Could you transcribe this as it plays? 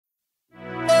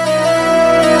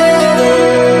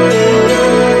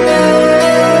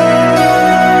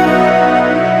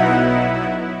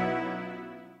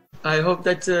hope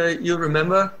that you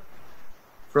remember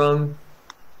from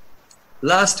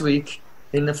last week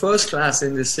in the first class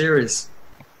in this series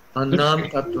on Nam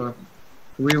Tattva.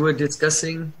 We were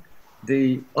discussing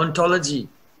the ontology,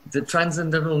 the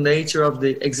transcendental nature of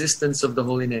the existence of the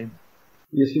holy name.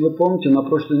 Если вы помните, на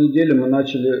прошлой неделе мы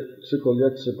начали цикл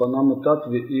лекций по Наму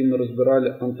Татве, и мы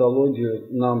разбирали онтологию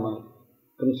Намы,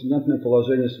 трансцендентное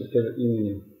положение святого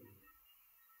имени.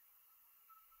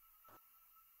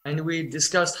 And we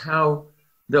discussed how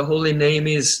the holy name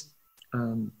is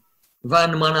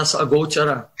Van Manas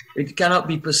Agochara. It cannot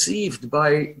be perceived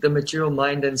by the material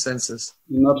mind and senses.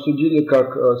 И мы обсудили,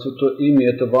 как святое имя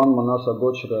это Ван Манас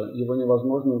Агочара. Его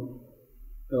невозможно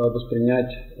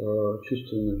воспринять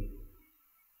чувствами.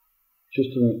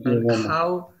 And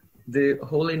how the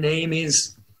holy name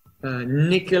is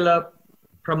Nikila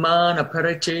Pramana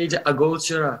Paracheja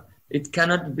Agochara. It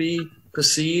cannot be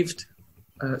perceived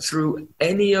through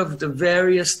any of the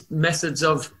various methods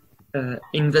of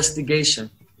investigation.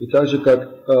 И так же,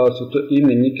 как святое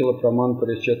имя Никила Праман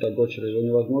Паричета Агочара, его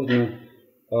невозможно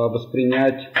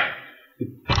воспринять и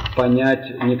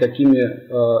понять никакими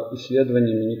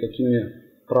исследованиями, никакими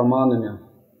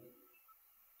праманами.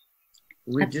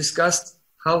 We discussed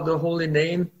how the holy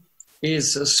name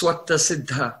is Swatta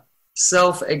Siddha,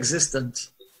 self-existent.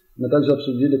 Мы также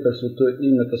обсудили, как святое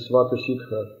имя это Свата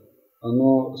Сидха.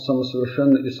 Оно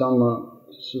самосовершенное и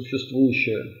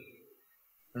самосуществующее.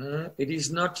 It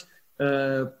is not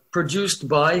produced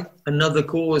by another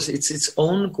cause, it's its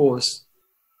own cause.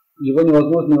 Его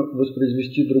невозможно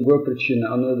воспроизвести другой причиной,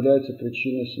 оно является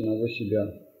причиной самого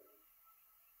себя.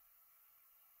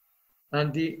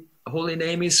 And the holy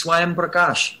name is Swayam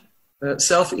Prakash,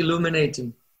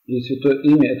 self-illuminating. И святое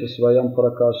имя это Сваям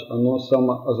Пракаш, оно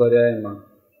самоозаряемо.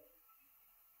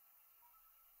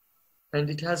 And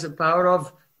it has a power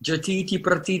of Jatiti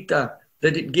Pratita,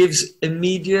 that it gives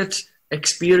immediate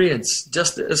experience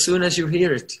just as soon as you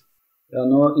hear it. И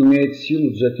оно имеет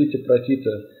силу Джатити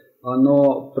Пратита.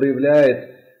 Оно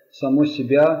проявляет само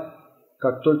себя,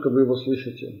 как только вы его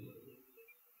слышите.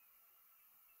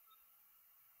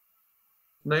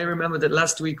 You may remember that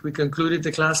last week we concluded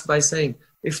the class by saying,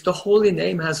 if the holy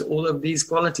name has all of these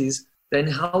qualities, then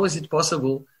how is it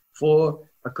possible for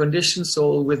a conditioned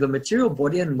soul with a material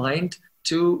body and mind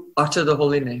to utter the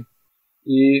holy name?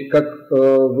 И как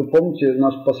вы помните,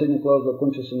 наш последний класс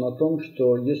закончился на том,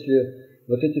 что если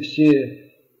вот эти все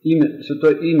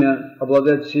святое имя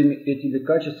обладает всеми этими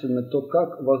качествами, то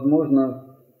как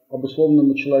возможно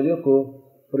обусловленному человеку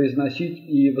произносить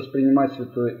и воспринимать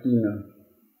святое имя?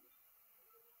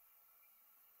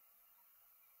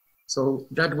 So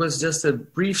that was just a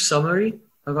brief summary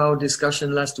of our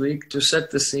discussion last week to set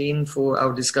the scene for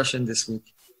our discussion this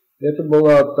week. Это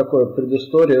была такое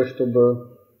предыстория,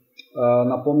 чтобы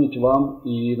напомнить вам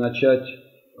и начать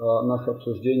наше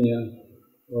обсуждение,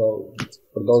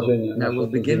 продолжение. Now we'll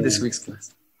begin this week's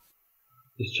class.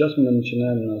 И сейчас мы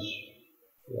начинаем наш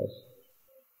класс.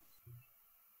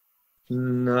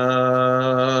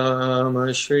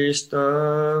 Nama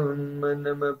Shrestam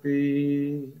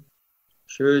Manamapi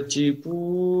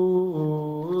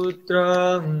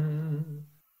Shachiputram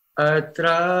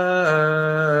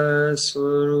Atra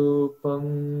Swarupam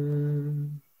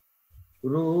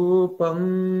Rupam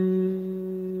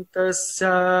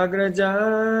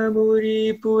Tasyagraja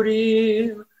Muri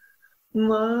Puri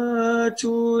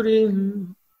Machurim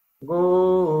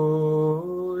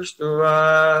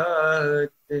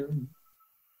Goshtvatim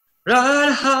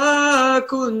Radha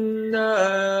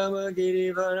Kundam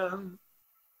Girivaram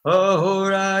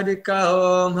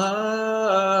Ahoradikam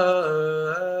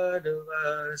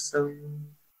Hadvasam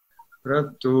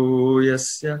Prabtu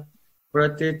Yasya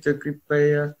Pratita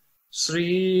Kripaya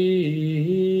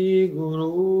Sri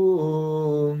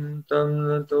Guru Tam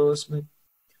Natosmi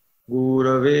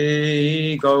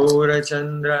Gurave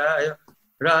Gaurachandraya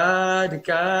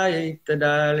Radhikaya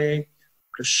Tadale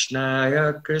Krishnaya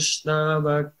Krishna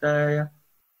Bhaktaya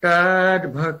Tad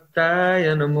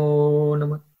Bhaktaya Namo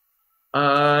Namah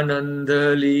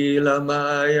Ananda Leela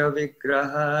Maya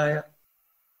Vigrahaya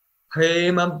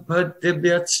Hema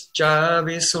Bhadibhyaccha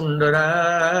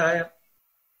Visundaraya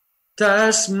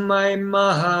Tasmai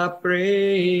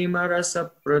Mahaprema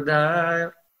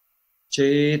Rasapradaya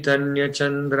Chaitanya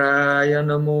Chandraya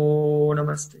Namo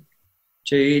Namaste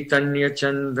Chaitanya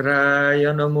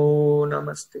Chandraya Namo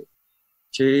Namaste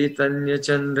Chaitanya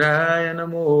Chandraya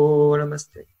Namo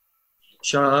Namaste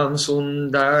Sham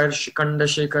Sundar Shikanda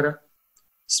Shekara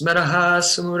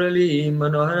Smarahas Murali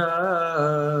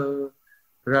Manohara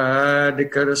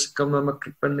Radhikaras Kamama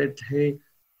Kripanithe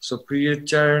Supriya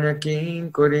Charna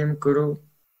King Kurim Kuru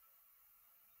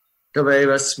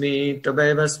Tabaivasmi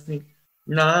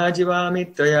na jivami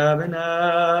tvaya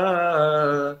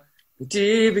vina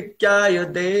iti vikyaya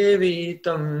devi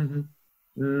tam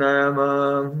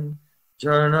namam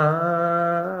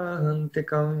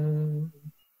Janantikam.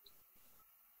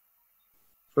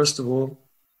 First of all,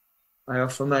 I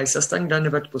offer my Sastang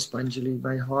Dandavat Puspanjali,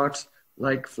 my heart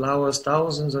like flowers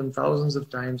thousands and thousands of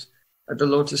times at the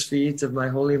lotus feet of my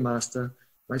holy master,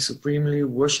 my supremely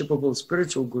worshipable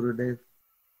spiritual Gurudev,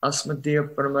 Asmadhyaya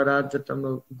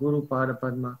Paramaradatam Guru Pada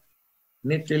Padma,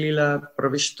 Nityalila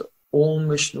Pravishta Om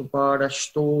Vishnu Pada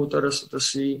Shtotara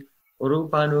Sutasi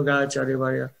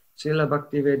Rupanugacharya Srila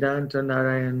Bhaktivedanta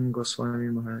Narayan Goswami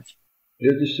Maharaj.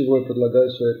 Прежде всего я предлагаю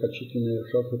свои почтительные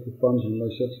шахты Пупанджи, мое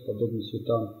сердце подобно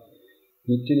цветам.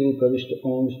 Нитилу Правишта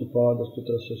Ом Вишнупада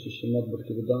Стутраса Сишимат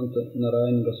Бхактивиданта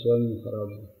Нараян Госвами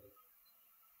Махараджа.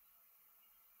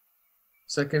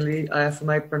 Secondly, I offer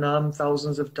my pranam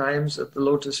thousands of times at the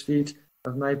lotus feet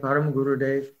of my Param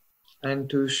Gurudev and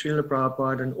to Srila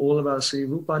Prabhupada and all of our Sri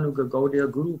Rupanuga Gaudiya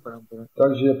Guru Parampara.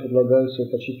 Также я предлагаю свои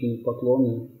почтительные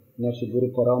поклоны нашей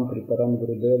Гуру Парампаре, Парам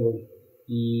Гурудеву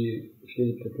и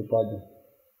Шри Прабхупаде.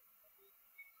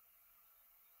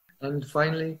 And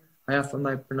finally, I offer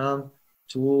my pranam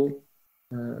to all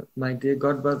my dear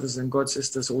God brothers and God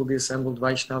sisters, all the assembled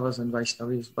Vaishnavas and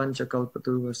Vaishnavis,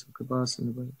 Panchakalpaturvas, Kripas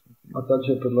and А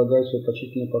также я предлагаю свои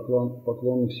почтительные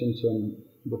поклоны всем своим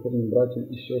духовным братьям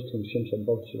и сестрам, всем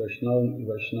садбхакти Вайшнавам и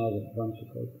Вайшнавам,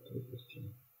 Panchakalpaturvas.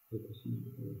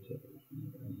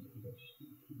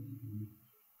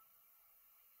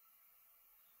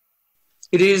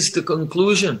 It is the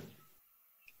conclusion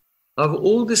of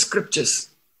all the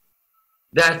scriptures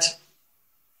that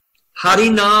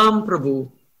Harinam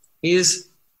Prabhu is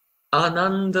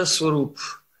Ananda Swarup,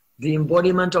 the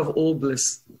embodiment of all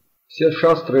bliss. Все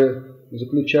шастры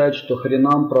заключают, что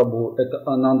Харинам Прабху – это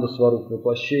Ананда Сваруп,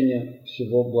 воплощение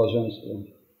всего блаженства.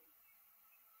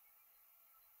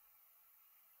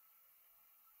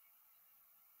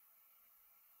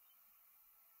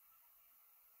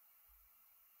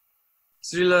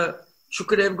 Srila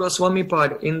Shukadev Goswami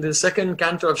Pad in the second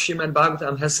canto of Srimad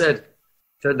Bhagavatam has said,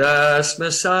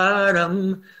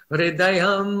 Tadasmasaram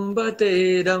hridayam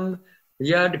batedam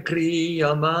yad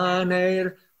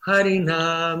kriyamaner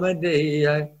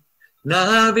harinamadeya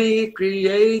navi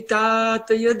kriyetat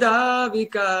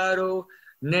yadavikaro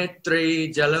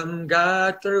netre jalam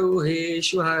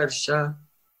gatruheshu harsha.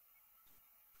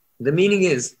 The meaning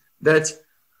is that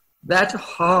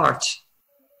heart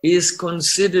is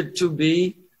considered to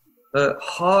be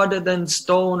harder than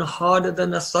stone, harder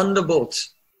than a thunderbolt.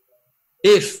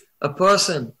 If a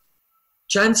person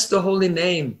chants the holy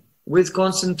name with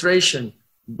concentration,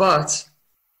 but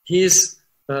his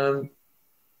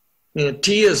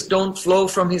tears don't flow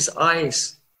from his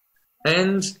eyes,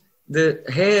 and the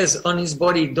hairs on his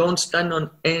body don't stand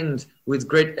on end with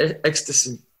great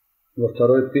ecstasy. Во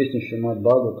второй песне Шримад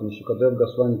Бхагаватам Шукадев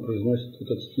Госвами произносит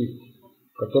этот стих,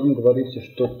 в котором говорится,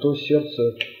 что то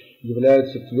сердце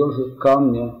является тверже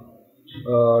камня,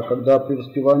 когда при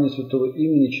воспевании святого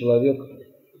имени человек,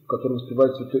 который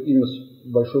воспевает святое имя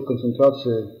с большой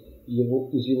концентрацией,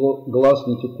 из его глаз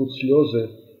не текут слезы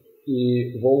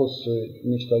и волосы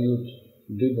не встают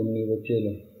дыбом на его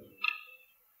теле.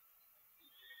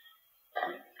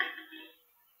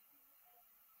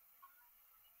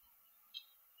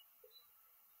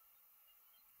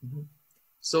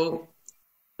 So,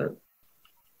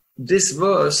 this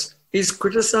verse is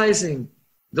criticizing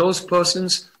those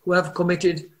persons who have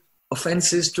committed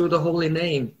offenses to the holy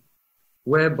name,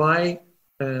 whereby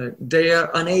they are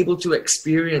unable to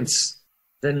experience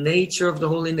the nature of the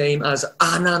holy name as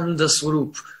Ananda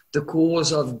Swarup, the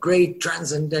cause of great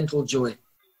transcendental joy.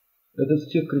 Этот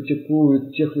стих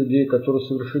критикует тех людей, которые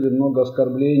совершили много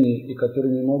оскорблений и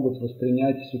которые не могут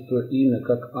воспринять святое имя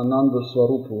как Ананда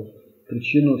Сварупу,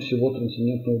 причину всего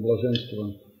трансцендентного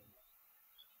блаженства.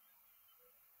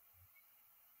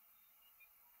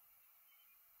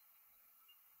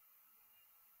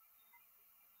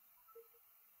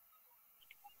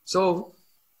 So,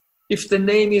 if the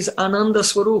name is Ananda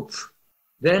Swarup,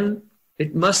 then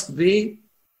it must be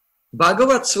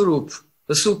Bhagavat Swarup,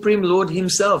 the Supreme Lord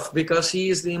Himself, because He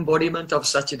is the embodiment of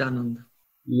Sachidananda.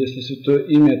 Если святое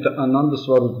имя это Ананда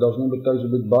Сваруп, должно быть также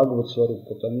быть Бхагават Сваруп,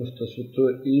 потому что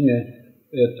святое имя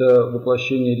это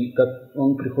воплощение, как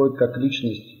он приходит как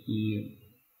личность, и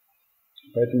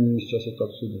поэтому мы сейчас это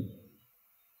обсудим.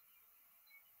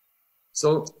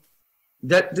 So,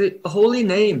 that the holy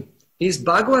name is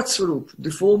Bhagavat Swarup, the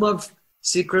form of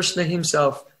Sri Krishna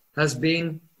himself, has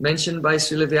been mentioned by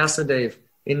Srila Vyasadeva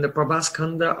in the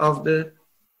Prabhaskanda of the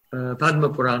Padma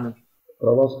Purana.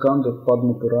 Prabhaskanda в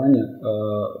Падма Пуране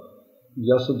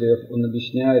Ясадев, он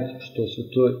объясняет, что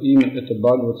святое имя это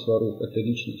Бхагават Сваруп, это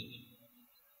личность.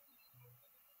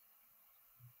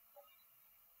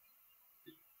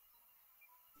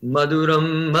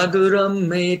 Maduram Maduram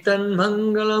Metan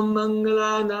Mangalam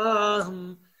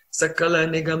Mangalanaham Sakala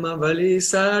Nigama Vali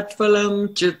Satvalam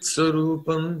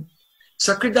Chitsurupam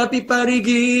Sakridapi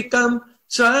Parigitam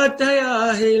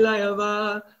Svataya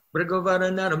Hilayava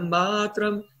Bragavara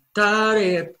Matram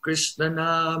Taret Krishna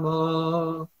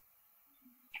Namo.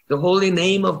 The holy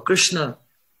name of Krishna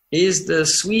is the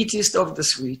sweetest of the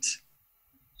sweet.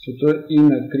 Святое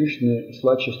имя Кришны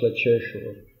сладче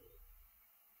сладчайшего.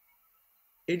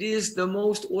 It is the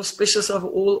most auspicious of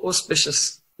all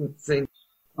auspicious things.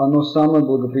 Оно самое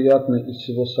благоприятное из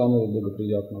всего самого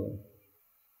благоприятного.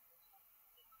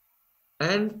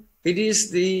 And it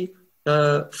is the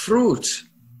fruit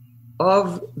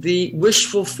of the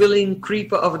wish-fulfilling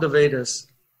creeper of the Vedas.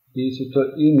 И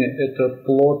святое имя это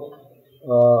плод,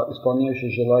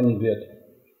 исполняющий желания Вед.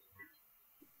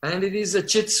 And it is a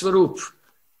Chit Swarup,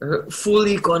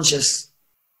 fully conscious.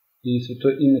 И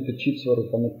святое имя это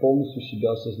Чит-Сваруп, оно полностью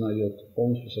себя осознает,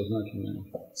 полностью сознательное.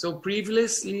 So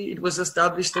previously it was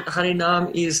established that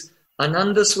Harinam is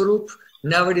Ananda Swarup.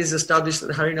 Now it is established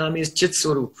that Harinam is Chit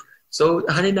Swarup. So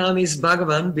Harinam is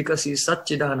Bhagavan because he is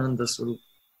Satchidananda Swarup.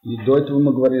 И до этого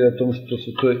мы говорили о том, что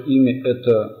святое имя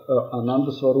это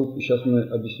Ананда Сваруп, и сейчас мы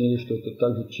объяснили, что это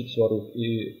также Чит-Сваруп,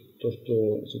 и то,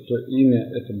 что святое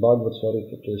имя это Бхагават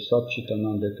Сваруп, то есть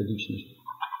Сат-Чит-Ананда, это личность.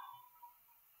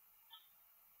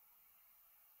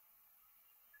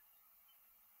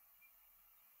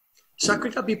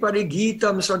 Sakrita Pipari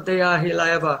Gitam Swadhyaya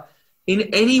Hilayava. In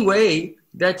any way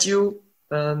that you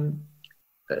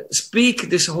speak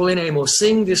this holy name or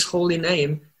sing this holy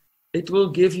name, it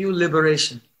will give you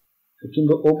liberation. Каким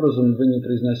бы образом вы ни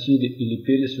произносили или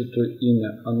пели святое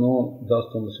имя, оно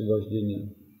даст вам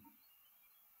освобождение.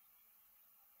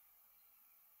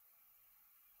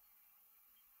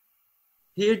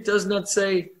 Here it does not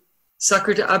say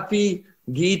Sakrita Api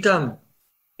Gitam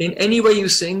in any way you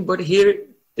sing, but here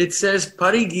it says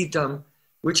Parigitam,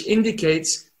 which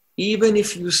indicates even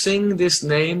if you sing this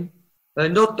name,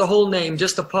 not the whole name,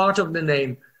 just a part of the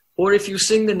name, or if you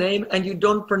sing the name and you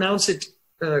don't pronounce it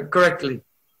correctly,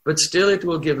 but still it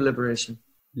will give liberation.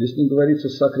 Здесь не говорится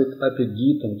Сакрит Апи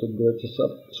Гитам, тут говорится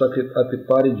Сакрит Апи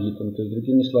Пари Гитам. То есть,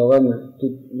 другими словами,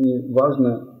 тут не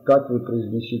важно, как вы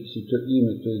произнесете святое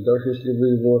имя. То есть, даже если вы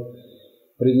его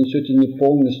произнесете не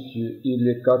полностью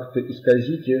или как-то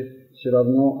исказите, все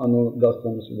равно оно даст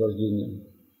вам освобождение.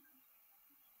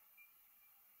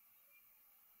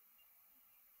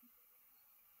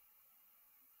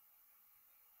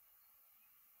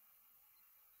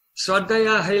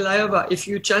 Swadhyaya Hilayava, if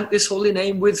you chant this holy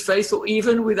name with faith or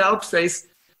even without faith,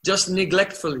 just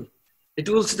neglectfully, it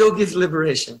will still give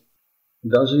liberation.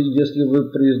 Даже если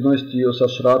вы произносите ее со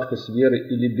шрадхой, с верой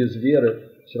или без веры,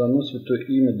 все равно святое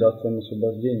имя даст вам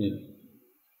освобождение.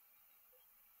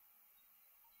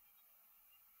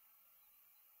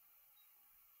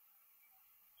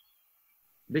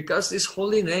 Because this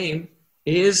holy name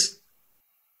is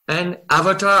an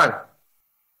avatar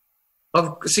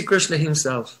of Sri Krishna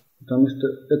himself. Потому что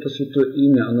это святое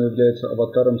имя, оно является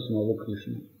аватаром самого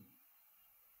Кришны.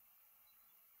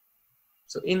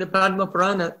 So in the Padma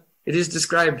Purana, it is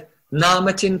described,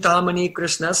 Namacintamani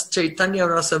Krishnas Chaitanya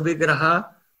Rasa Vigraha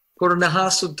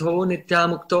Purnaha Suddho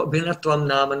Nityamukto Bhinatvam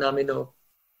Nama Namino.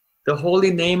 The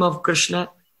holy name of Krishna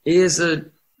is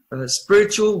a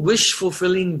spiritual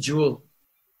wish-fulfilling jewel.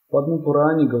 В Падма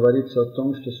Пуране говорится о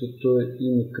том, что святое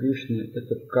имя Кришны –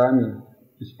 это камень,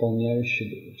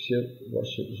 исполняющий все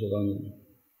ваши желания.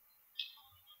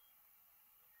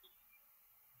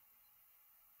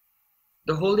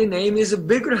 The holy name is a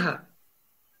Vigraha,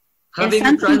 having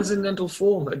a transcendental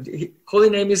form. Holy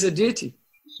name is a deity.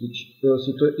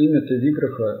 Святое имя – это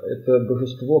Виграха, это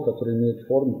божество, которое имеет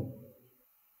форму.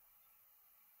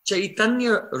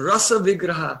 Chaitanya Rasa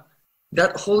Vigraha,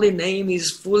 that holy name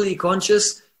is fully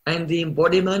conscious and the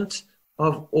embodiment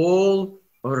of all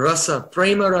rasa,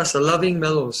 prema rasa, loving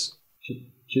mellows.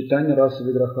 Чайтанья Раса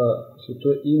Виграха,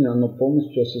 святое имя, оно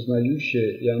полностью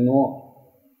осознающее, и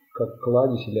оно как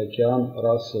кладезь или океан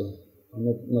расы,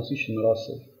 оно насыщено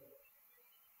расой.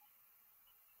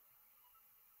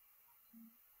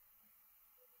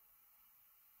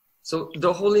 So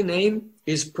the holy name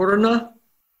is Purna.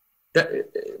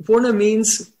 Purna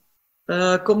means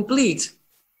complete,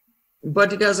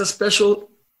 but it has a special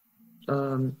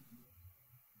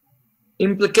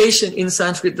implication in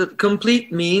Sanskrit that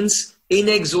complete means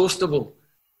inexhaustible.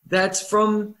 That's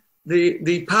from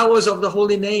the powers of the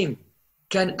holy name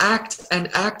can act and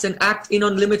act and act in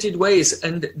unlimited ways,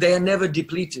 and they are never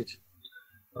depleted.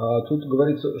 Тут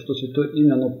говорится, что святое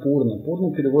имя, оно пурна.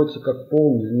 Пурна переводится как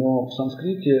полный, но в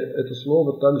санскрите это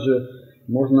слово также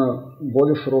можно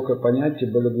более широкое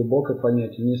понятие, более глубокое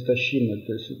понятие, неистощимое.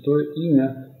 То есть святое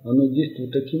имя, оно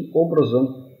действует таким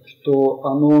образом, что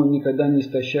оно никогда не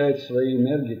истощает своей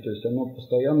энергии, то есть оно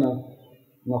постоянно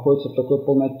находится в такой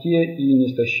полноте и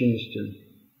неистощимости.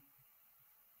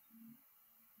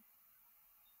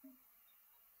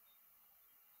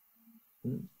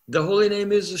 The holy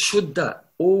name is Shuddha,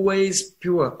 always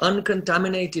pure,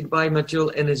 uncontaminated by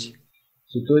material energy.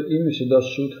 Святое имя всегда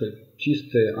шудха,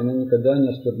 чистое, оно никогда не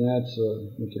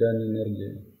оскверняется материальной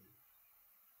энергией.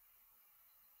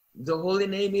 The holy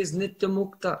name is Nitya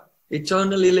Mukta,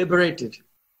 eternally liberated.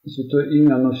 Святое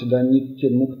имя, оно всегда нитья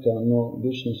мукта, оно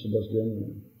вечно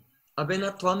освобожденное.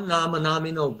 Abhinatvam nama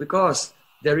namino, because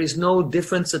there is no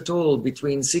difference at all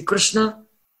between Sri Krishna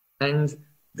and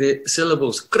the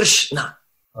syllables Krishna.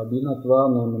 Абхинатва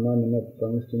наминамино,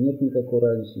 потому что нет никакой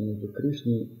разницы между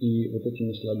Кришной и вот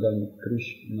этими слогами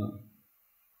Кришна.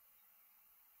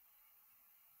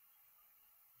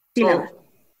 So,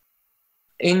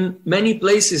 in many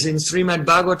places in Srimad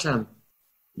Bhagavatam,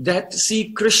 that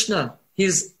Sri Krishna,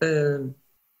 he's an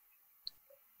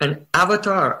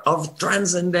avatar of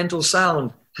transcendental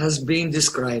sound, has been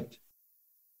described.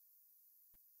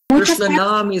 Krishna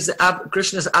Nam is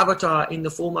Krishna's avatar in the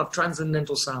form of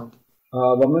transcendental sound.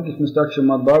 Во многих местах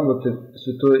Шримад Бхагаваты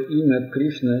святое имя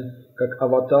Кришны, как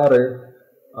аватары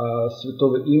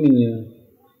святого имени,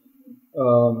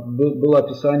 было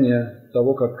описание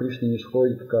того, как Кришна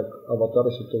нисходит как аватары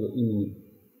святого имени.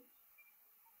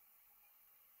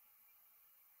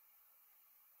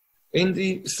 In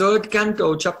the third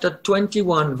canto, chapter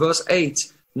 21, verse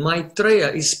 8,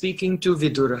 Maitreya is speaking to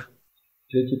Vidura.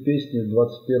 В третьей песне, в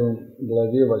 21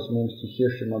 главе, 8 стихе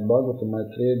Шримад Бхагавата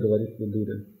Майтрея говорит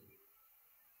Видуре.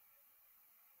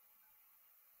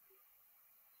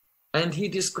 And he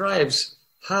describes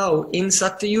how in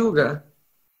Satyuga,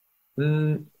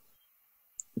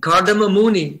 Kardama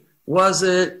Muni was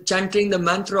chanting the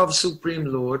mantra of Supreme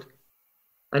Lord.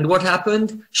 And what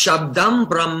happened? Shabdam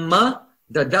Brahma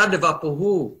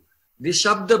Dadadvapuhu. The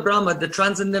Shabda Brahma, the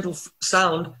transcendental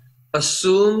sound,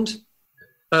 assumed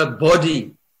a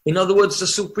body. In other words, the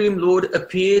Supreme Lord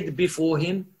appeared before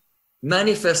him,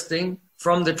 manifesting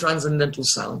from the transcendental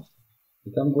sound. И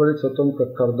там говорится о том,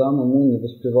 как Кардама Муни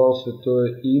воспевал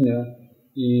святое имя,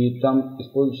 и там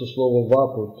используется слово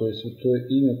вапу, то есть святое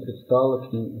имя предстало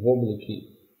к ним в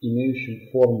облаке, имеющем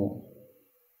форму,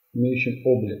 имеющем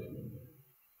облик.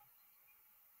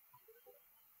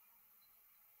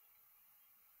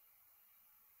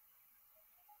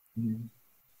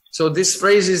 So this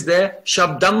phrase is there,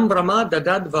 Shabdam Brahma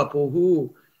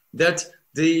Dadadvapuhu, that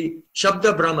the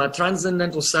Shabda Brahma,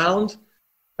 transcendental sound,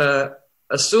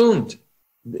 assumed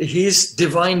his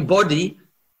divine body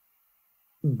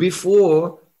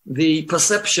before the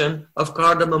perception of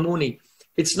Kardama Muni.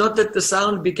 It's not that the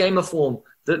sound became a form.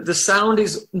 The sound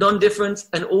is non-different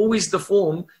and always the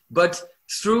form, but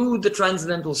through the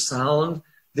transcendental sound,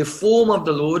 the form of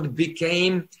the Lord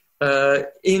became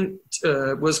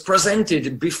was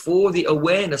presented before the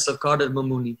awareness of Kardama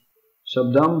Muni.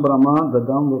 Шабдам Брахма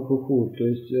Дадам Вапуху, то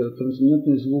есть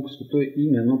трансцендентный звук, святое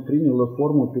имя, оно приняло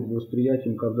форму перед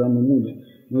восприятием Кардамы Муни.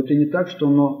 Но это не так, что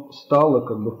оно стало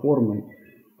как бы формой.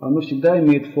 Оно всегда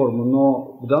имеет форму,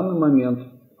 но в данный момент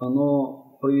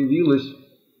оно проявилось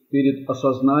перед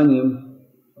осознанием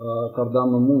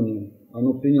Кардамы Муни.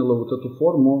 Оно приняло вот эту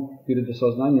форму перед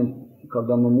осознанием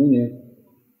Кардамы Муни.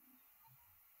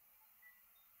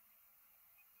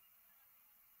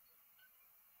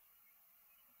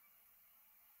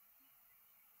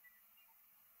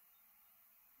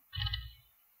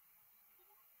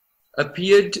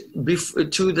 Appeared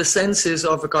to the senses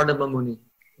of Kardama Muni.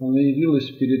 Оно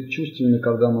явилось перед чувствами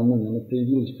Кардама Муни, оно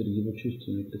проявилось перед его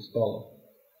чувствами, предстало.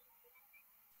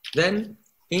 Then,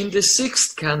 in the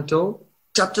 6th canto,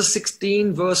 chapter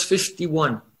 16, verse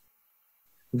 51,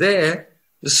 there,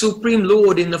 the Supreme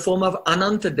Lord in the form of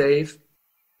Anantadev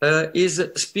is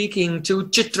speaking to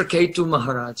Chitraketu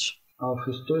Maharaj. А в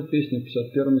 6-й песне, в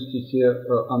 51 стихе,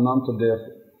 Анантадев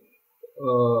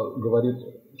говорит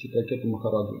Читракету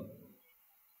Махараджу.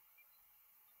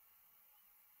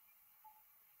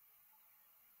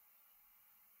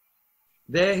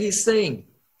 There he's saying,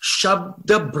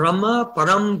 Shabda Brahma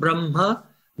Param Brahma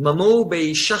Mamo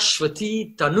Be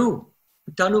Shashvati Tanu.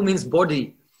 Tanu means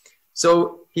body.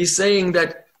 So he's saying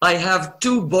that I have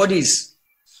two bodies.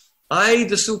 I,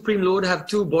 the Supreme Lord, have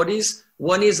two bodies.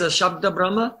 One is a Shabda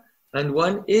Brahma and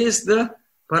one is the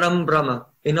Param Brahma.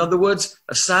 In other words,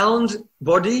 a sound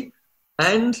body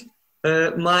and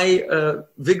my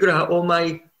Vigraha or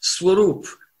my Swarup,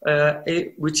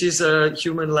 which is a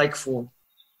human-like form.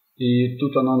 И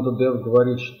тут Анандадев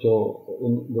говорит, что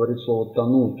он говорит слово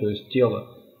тану, то есть тело.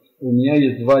 У меня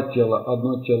есть два тела.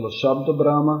 Одно тело Шабда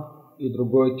Брахма и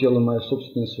другое тело моя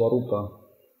собственная Сварупа.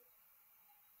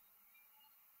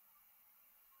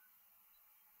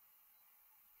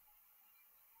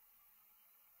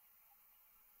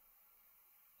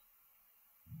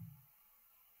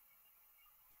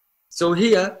 So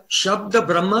here, Shabda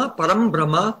Brahma, Param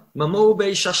Brahma,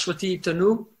 Mamobe Shashwati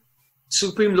Tanu,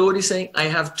 Supreme Lord is saying, I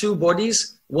have two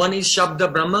bodies. One is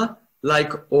Shabda Brahma,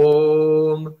 like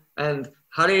Om, and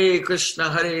Hare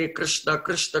Krishna, Krishna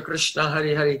Krishna,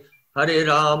 Hare Hare,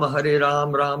 Hare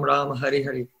Ram, Ram Ram, Hare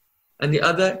Hare. And the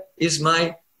other is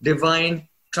my divine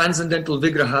transcendental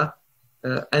Vigraha,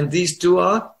 and these two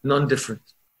are non-different.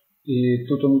 И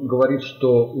тут он говорит,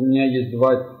 что у меня есть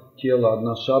два тела,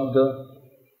 одна Шабда,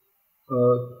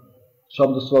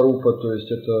 Шабда Сварупа, то есть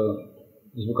это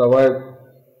звуковая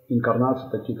инкарнация,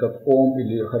 такие как Ом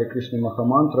или Харе Кришна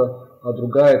Махамантра, а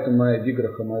другая это моя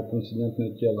Виграха, мое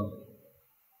трансцендентное тело.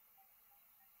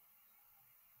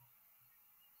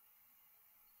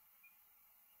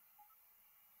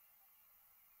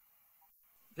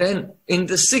 Then in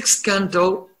the 6th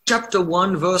canto, chapter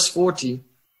 1, verse 40,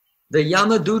 the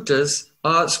Yamadutas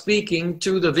are speaking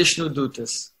to the Vishnu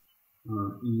Dutas.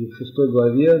 И в 6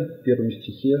 главе, в 1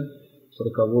 стихе,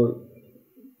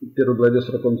 1 главе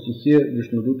 40 стихе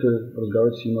Вишнудуты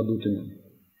разговаривают с Ямадутами.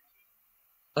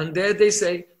 And there they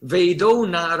say, Vedo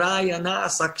Narayana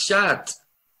Sakshat,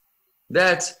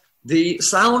 that the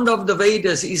sound of the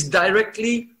Vedas is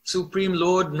directly Supreme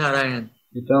Lord Narayan.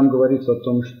 И там говорится о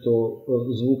том, что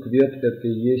звук Вед это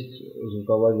и есть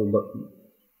звуковая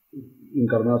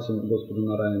инкарнация Господа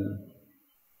Нараяна.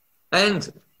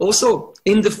 And also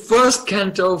in the 1st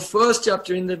canto, 1st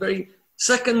chapter, in the very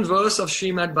 2nd verse of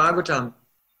Srimad Bhagavatam,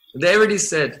 there it is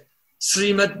said,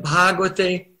 Srimad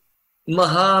Bhagavate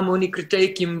Mahamuni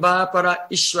Krite Kimba Para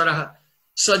Ishvaraha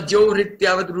Sadyo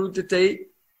Hrityavadrutate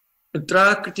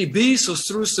Utrakriti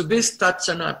Susru Subis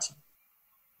Tachanati.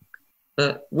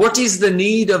 What is the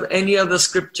need of any other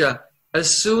scripture?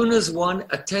 As soon as one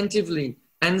attentively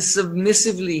and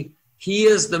submissively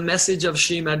hears the message of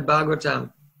Srimad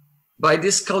Bhagavatam, by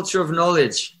this culture of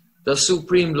knowledge, the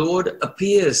Supreme Lord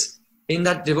appears in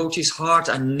that devotee's heart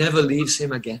and never leaves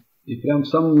him again. И прямо в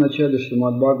самом начале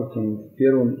Шримад Бхагаватам, в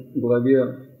 1 главе,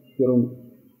 в 1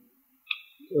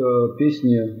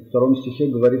 песне, в 2 стихе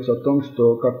говорится о том,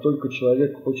 что как только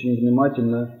человек очень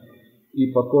внимательно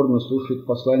и покорно слушает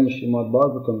послание Шримад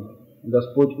Бхагаватам,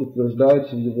 Господь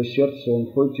утверждается в его сердце, Он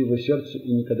входит в его сердце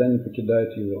и никогда не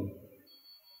покидает его.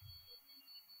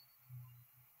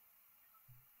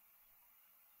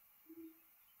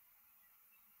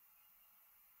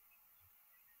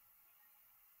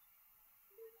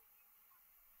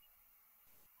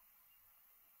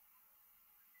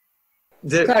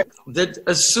 That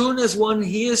as soon as one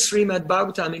hears Srimad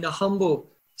Bhagavatam in a humble,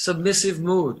 submissive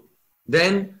mood,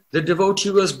 then the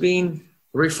devotee was being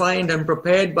refined and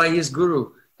prepared by his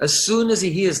guru. As soon as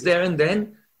he hears there and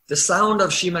then, the sound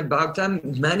of Srimad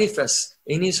Bhagavatam manifests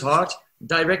in his heart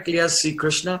directly as Sri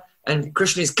Krishna, and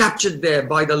Krishna is captured there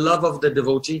by the love of the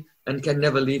devotee and can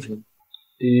never leave him.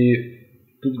 И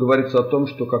тут говорится о том,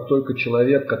 что как только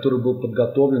человек, который был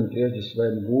подготовлен прежде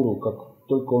своим гуру, как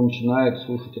только он начинает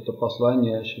слушать это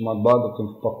послание Шримад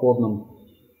Бхагаватам в покорном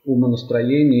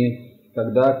умонастроении,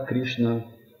 тогда Кришна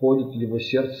входит в его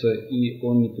сердце, и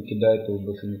он не покидает его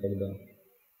больше никогда.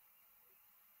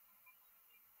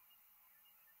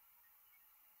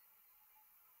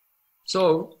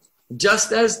 So,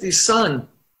 just as the sun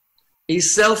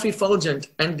is self-effulgent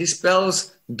and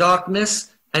dispels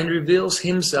darkness and reveals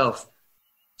himself,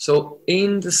 so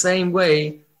in the same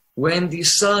way, when the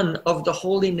sun of the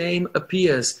holy name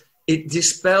appears, it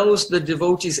dispels the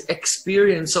devotee's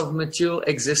experience of material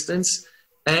existence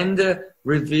and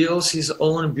reveals his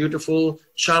own beautiful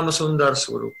Shamasundar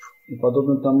Swarup. И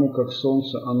подобно тому, как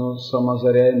солнце, оно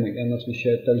самоозаряемое, и оно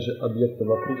освещает также объекты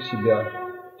вокруг себя,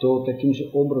 то таким же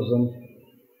образом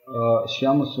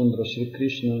Шьяма-сундра, Шри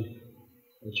Кришна,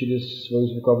 через свою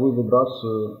звуковую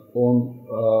вибрацию, он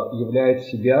являет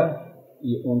себя,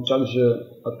 и он также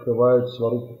открывает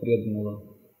сварупу преданного.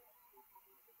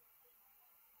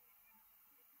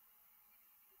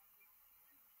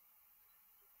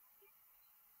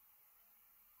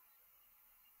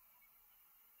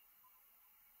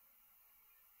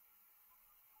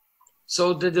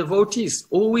 So the devotees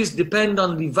always depend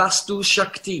on the Vastu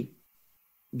Shakti,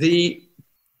 the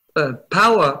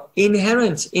power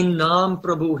inherent in Nam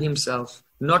Prabhu himself.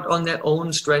 not on their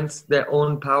own strength, their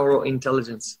own power or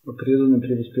intelligence. Преданный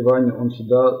при воспевании, он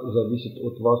всегда зависит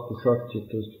от васту шакти,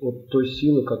 то есть от той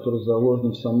силы, которая заложена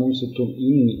в самом святом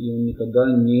имени, и он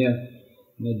никогда не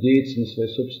надеется на свои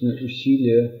собственные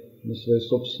усилия, на свои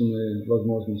собственные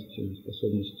возможности,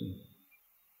 способности.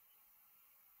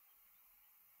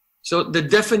 So the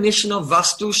definition of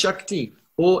Vastu Shakti,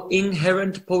 or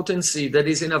inherent potency that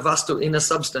is in a Vastu, in a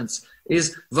substance,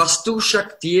 is Vastu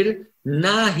Shaktir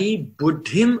nahi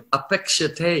buddhim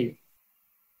apekshate.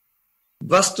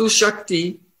 Vastu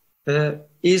Shakti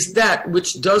is that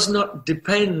which does not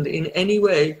depend in any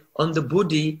way on the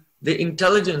buddhi, the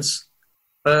intelligence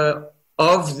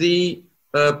of the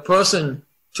person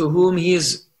to whom he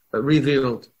is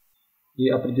revealed. И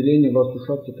определение васту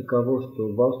шакти таково,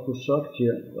 что васту шакти,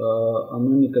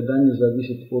 оно никогда не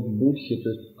зависит от будхи, то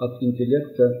есть от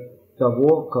интеллекта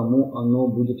того, кому оно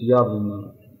будет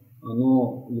явлено.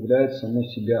 Оно является само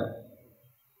себя.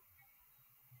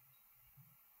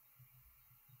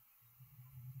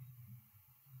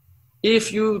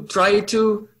 If you try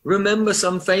to remember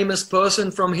some famous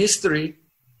person from history,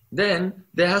 then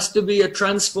there has to be a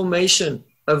transformation,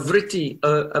 a vritti,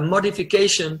 a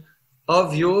modification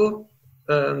of your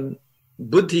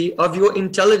buddhi, of your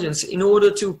intelligence, in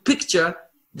order to picture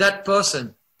that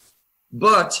person.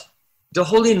 But the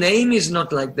holy name is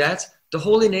not like that. The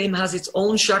holy name has its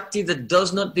own shakti that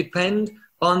does not depend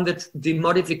on the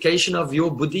modification of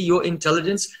your buddhi, your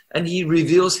intelligence, and he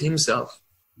reveals himself.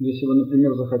 Если вы,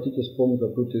 например, захотите вспомнить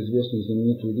какую-то известную,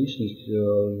 знаменитую личность,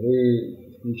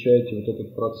 вы включаете вот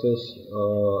этот процесс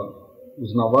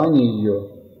узнавания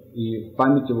ее, и в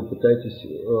памяти вы пытаетесь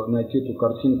найти эту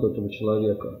картинку этого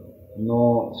человека.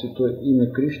 Но святое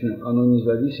имя Кришны, оно не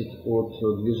зависит от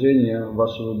движения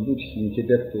вашего будхи,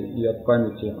 интеллекта и от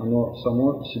памяти. Оно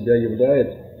само себя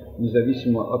являет,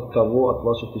 независимо от того, от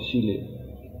ваших усилий.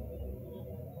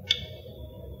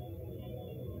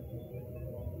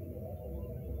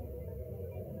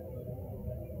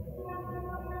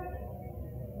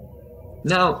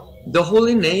 Now, the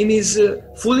holy name is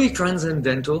fully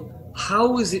transcendental.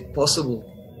 How is it possible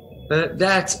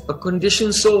that a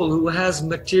conditioned soul who has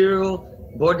material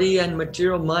body and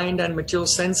material mind and material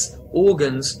sense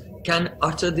organs can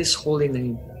utter this holy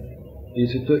name? И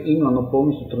святое имя, оно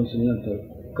полностью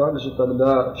трансцендентно. Как же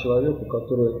тогда человеку,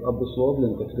 который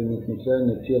обусловлен, который имеет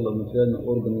материальное тело, материальные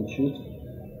органы чувств,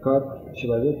 как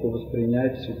человеку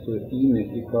воспринять святое имя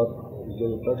и как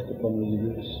сделать так, чтобы оно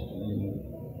явилось ему?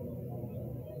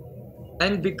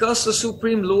 And because the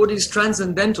Supreme Lord is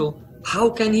transcendental,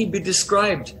 how can he be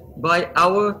described by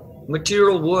our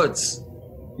material words?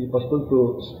 И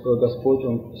поскольку Господь,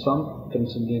 Он сам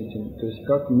трансцендентен, то есть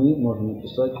как мы можем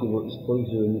описать Его,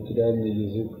 используя материальный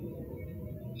язык,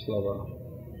 слова?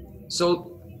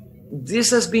 So this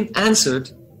has been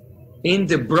answered in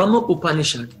the Brahma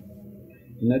Upanishad.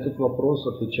 И на этот вопрос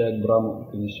отвечает Брахма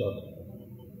Упанишад.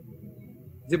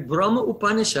 The Brahma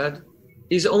Upanishad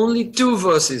is only 2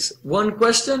 verses, 1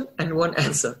 question and 1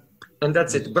 answer. And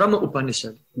that's it, Brahma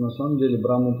Upanishad. На самом деле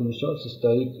Брахма Упанишад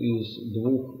состоит из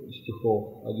 2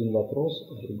 стихов. Один вопрос,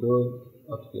 а другой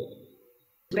ответ.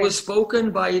 It was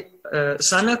spoken by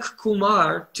Sanak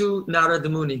Kumar to Narada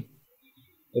Muni.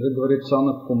 Это говорит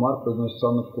Санак Кумар, произносит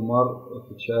Санак Кумар,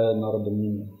 отвечая Нарада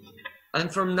Муни.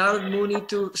 And from Narada Muni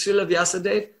to Srila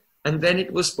Vyasadeva, and then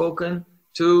it was spoken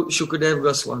to Shukadeva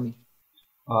Goswami.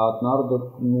 А от Нарада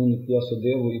Муни к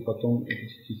Вьясадеву, и потом эти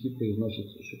стихи произносит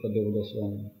Шукадева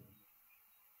Госвами.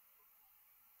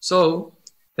 So,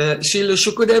 Srila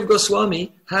Shukadeva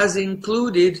Goswami has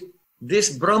included this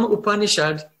Brahma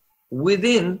Upanishad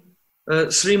within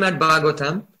Srimad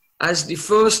Bhagavatam as the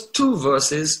first 2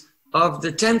 verses of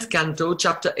the 10th canto,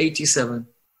 chapter 87.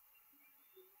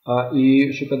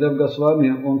 И Шукадев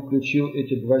Госвами, он включил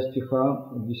эти 2 стиха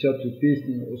в 10-ю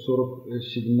песню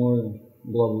 47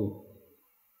 главу.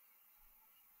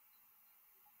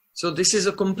 So this is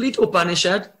a complete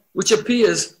Upanishad which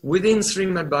appears within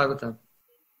Srimad Bhagavatam.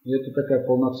 И это такая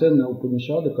полноценная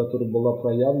Упанишада, которая была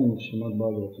проявлена в Шримад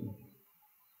Бхагаватам.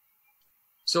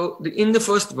 So in the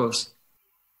first verse,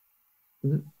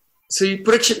 Sri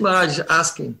Parikshit Maharaj is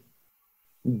asking,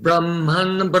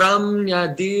 Brahman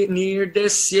Brahmya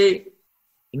Nirdesye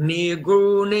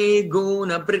Nigune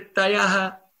Guna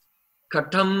Brittayaha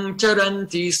Katam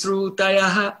Charanti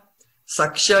Srutayaha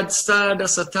Sakshad Sada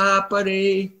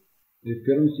Satapare. И в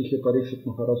первом стихе Парикшит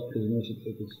Махарадж произносит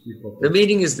этот стих. The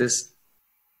meaning is this.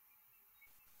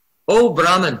 O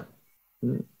Brahman,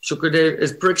 Shukadev,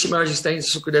 as Parikshit Maharaj is saying to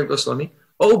Shukadev Goswami,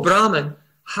 O Brahman,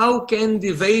 how can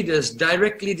the Vedas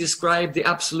directly describe the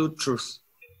absolute truth?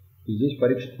 И здесь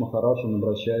Парикшит Махарадж, он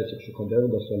обращается к Шукадеву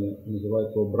Госвами,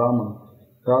 называет его Брахман.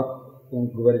 Как он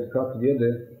говорит, как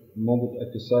веды могут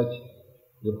описать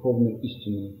верховную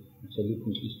истину,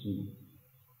 абсолютную истину.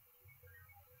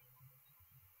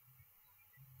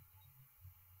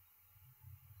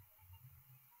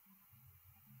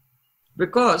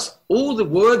 Because all the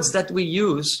words that we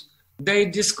use, they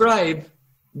describe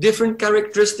different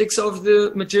characteristics of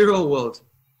the material world.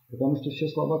 Потому что все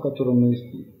слова, которые мы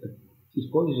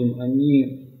используем,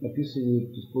 они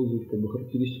используют как бы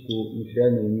характеристику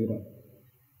материального мира.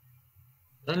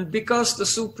 And because the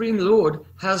Supreme Lord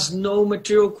has no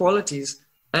material qualities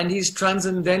and he's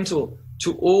transcendental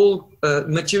to all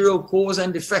material cause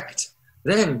and effect,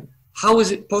 then how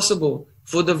is it possible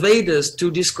for the Vedas to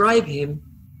describe him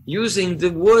using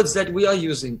the words that we are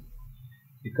using?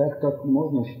 И как так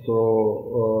можно,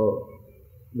 что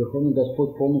Верховный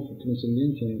Господь полностью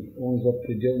трансцендентен, Он за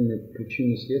пределами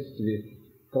причин и следствий,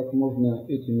 как можно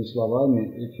этими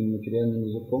словами, этим материальным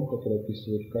языком, который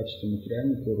описывает качество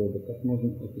материальной природы, как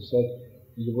можно описать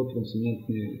Его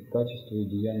трансцендентные качества и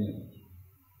деяния?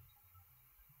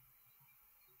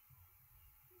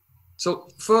 So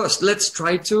first, let's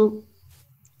try to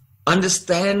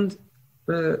understand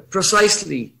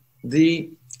precisely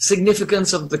the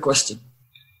significance of the question.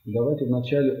 Давайте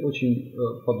вначале очень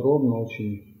подробно,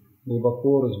 очень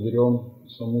глубоко разберем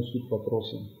саму суть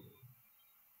вопроса.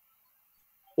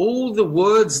 All the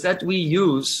words that we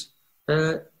use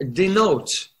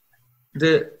denote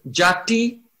the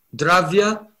jati,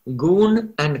 dravya,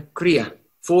 gun and kriya.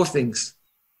 Four things.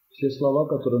 Все слова,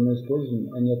 которые мы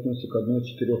используем, они относятся к одной из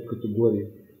четырех категорий.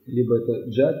 Либо это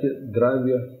джати,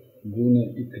 дравья, гуна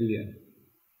и крия.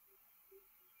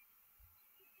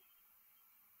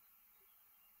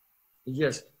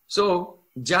 Yes. So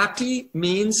jati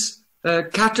means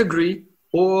category,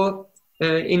 or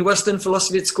in Western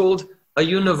philosophy it's called a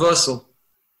universal.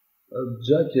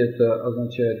 Джати это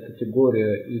означает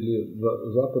категория, или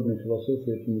в западной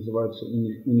философии это называется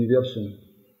универсум.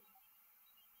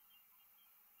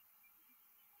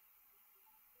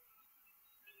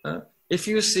 If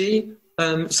you see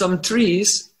some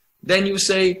trees, then you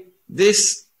say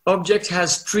this object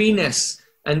has treeness,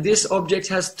 and this object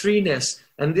has treeness,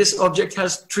 and this object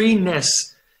has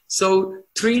treeness. So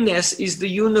treeness is the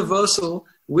universal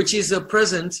which is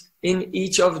present in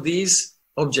each of these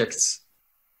objects.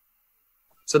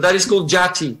 So that is called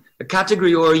jati, a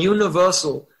category or a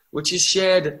universal which is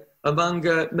shared among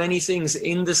many things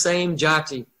in the same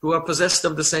jati, who are possessed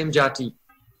of the same jati.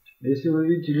 Если вы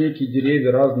видите некие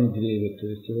деревья, разные деревья, то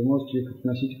есть вы можете их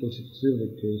относить,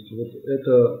 классифицировать, то есть вот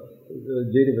это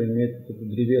дерево имеет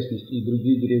древесность, и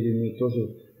другие деревья имеют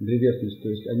тоже древесность, то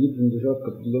есть они принадлежат к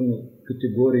определенной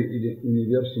категории или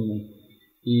универсуму,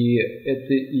 и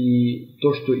это и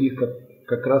то, что их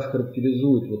как раз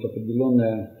характеризует, вот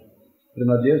определенная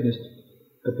принадлежность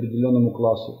к определенному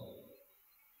классу.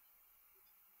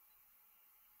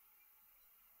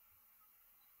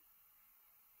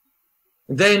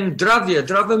 Then dravya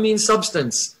means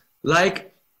substance,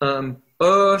 like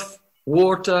earth,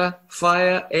 water,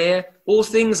 fire, air. All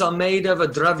things are made of a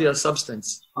dravya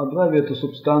substance. А дравья это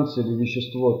субстанция или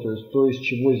вещество, то есть то, из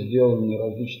чего сделаны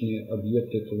различные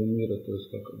объекты этого мира, то есть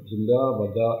как земля,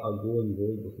 вода, огонь,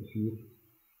 воздух, эфир.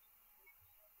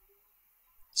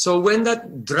 So when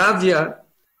that dravya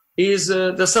is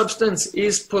the substance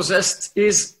is possessed,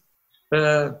 is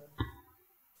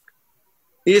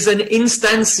an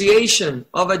instantiation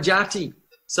of a jati,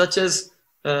 such as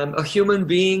a human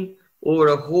being or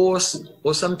a horse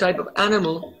or some type of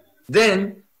animal,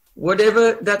 then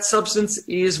whatever that substance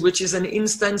is, which is an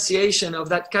instantiation of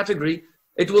that category,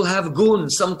 it will have gun,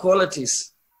 some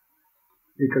qualities.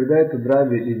 И когда это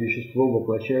дравья или вещество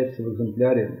воплощается в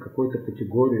экземпляре какой-то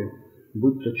категории,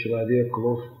 будь то человек,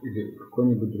 лошадь или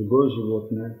какое-нибудь другое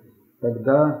животное,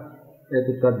 тогда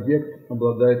этот объект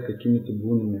обладает какими-то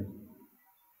гунами.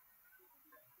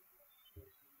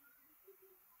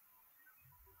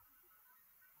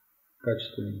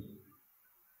 Качествами.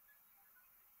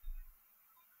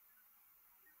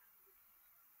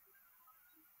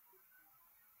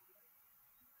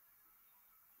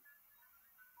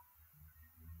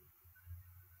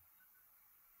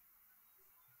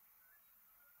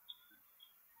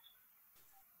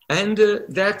 And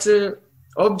that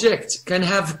object can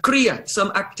have kriya,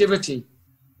 some activity,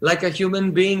 like a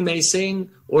human being may sing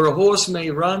or a horse may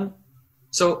run.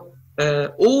 So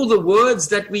all the words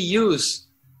that we use,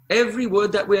 every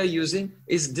word that we are using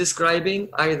is describing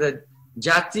either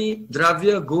jati,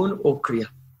 dravya, gun or kriya.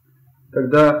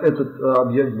 Когда этот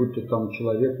объект, будь то там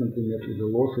человек, например, или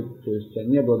лошадь, то есть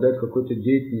они обладают какой-то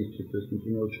деятельностью, то есть,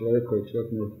 например, человек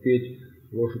может петь,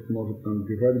 лошадь может там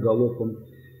бежать галопом.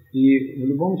 И в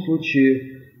любом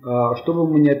случае Что бы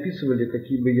мы ни описывали,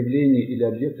 какие бы явления или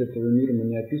объекты этого мира мы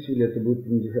не описывали, это будет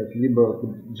принадлежать либо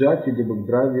к джати, либо к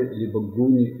драве, либо к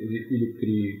гуни или к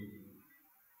крии.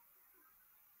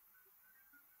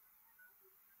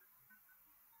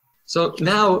 So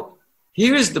now,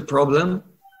 here is the problem,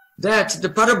 that the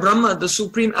Parabrahma, the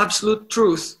Supreme Absolute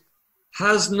Truth,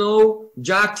 has no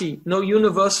jati, no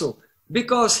universal,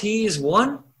 because he is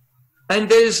one, and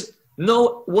there's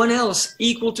no one else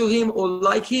equal to him or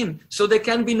like him. So there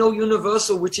can be no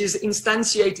universal which is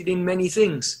instantiated in many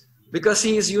things, because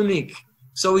he is unique.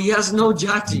 So he has no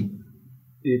jati.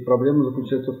 И проблема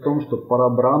заключается в том, что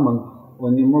Парабраман,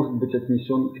 он не может быть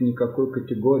отнесен к никакой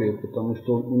категории, потому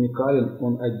что он уникален,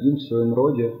 он один в своем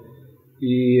роде,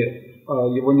 и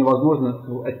его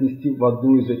невозможно отнести в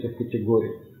одну из этих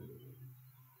категорий.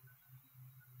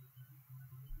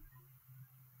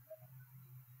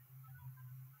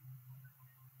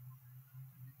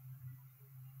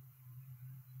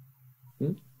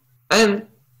 And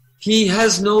he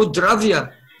has no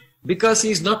dravya, because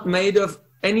he's not made of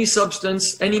any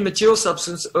substance, any material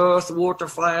substance, earth, water,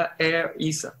 fire, air,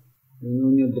 ether. У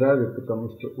него нет драви, потому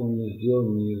что он не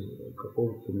сделан из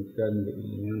какого-то материального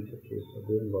элемента, то есть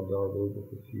огонь, вода, воздух,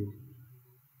 эфир.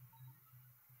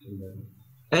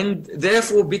 And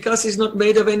therefore, because he's not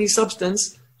made of any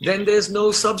substance, then there's no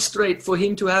substrate for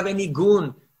him to have any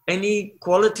gun, any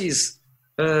qualities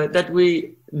that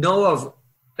we know of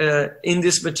in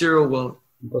this material world.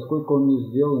 Поскольку он не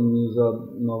сделан ни из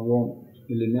одного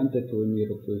элемента этого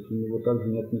мира, то есть у него также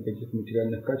нет никаких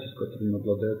материальных качеств, которыми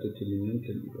обладают эти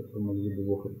элементы, которые могли бы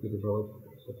его характеризовать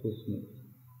соответственно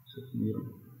с этим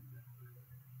миром.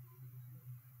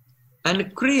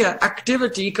 And kriya,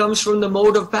 activity, comes from the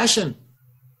mode of passion.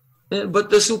 But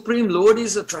the Supreme Lord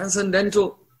is a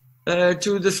transcendental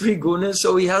to the three gunas,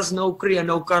 so he has no kriya,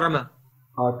 no karma.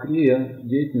 А крия,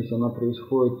 деятельность, она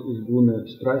происходит из гуны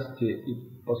страсти,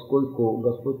 и поскольку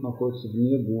Господь находится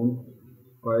вне гун,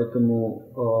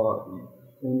 поэтому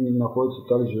он не находится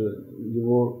также,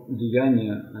 его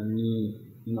деяния,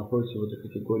 они не находятся в этой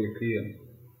категории крия.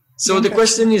 So the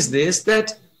question is this,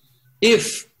 that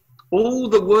if all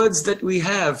the words that we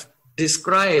have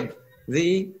describe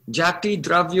the jati,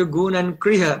 dravya, gun and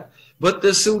kriya, but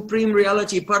the supreme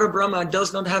reality, Parabrahma,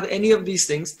 does not have any of these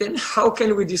things, then how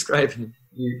can we describe him?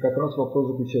 И как раз вопрос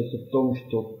заключается в том,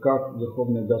 что как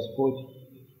Верховный Господь,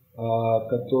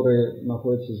 который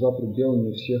находится за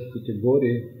пределами всех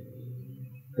категорий,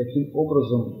 каким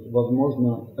образом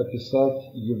возможно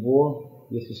описать его,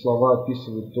 если слова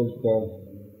описывают только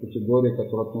категории,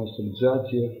 которые относятся к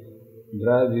джати,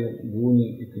 драве,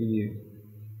 гуне и крие.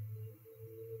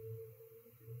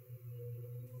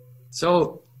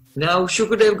 So now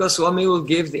Shukadev Goswami will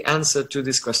give the answer to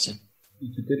this question.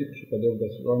 И теперь Шукадев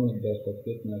Госвами даст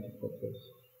ответ на этот вопрос.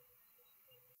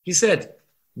 He said,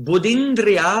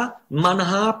 Buddhindriya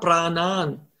manha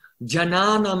pranan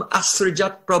jananam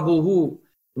asrijat prabhuhu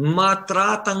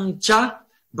matratam cha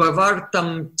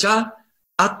bhavartam cha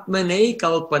atmane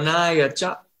kalpanaya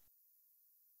cha.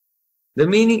 The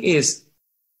meaning is,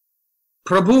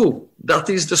 Prabhu, that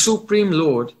is the Supreme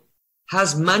Lord,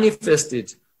 has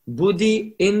manifested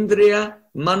Buddhi, Indriya,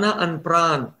 Mana and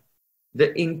Pran,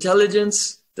 the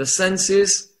intelligence, the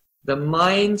senses, the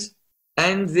mind,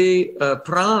 and the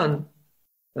Pran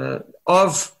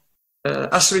of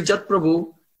Asrijat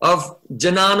Prabhu, of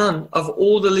Jananan, of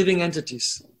all the living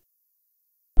entities.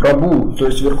 Прабху, то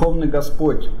есть Верховный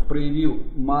Господь, проявил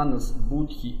манас,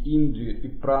 будхи, индрию и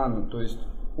прану, то есть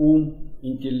ум,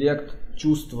 интеллект,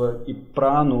 чувство и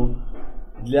прану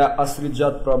для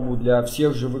Асриджат Прабху, для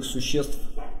всех живых существ.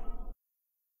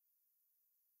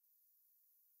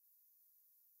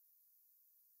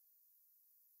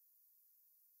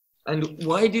 And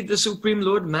why did the Supreme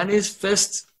Lord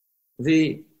manifest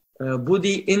the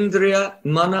Buddhi, Indriya,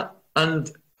 Mana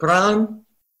and Pran?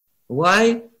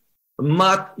 Why?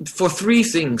 For three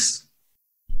things.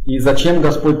 И зачем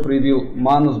Господь проявил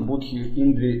манас, будхи,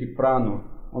 индрию и прану?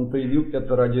 Он проявил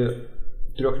это ради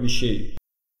трех вещей.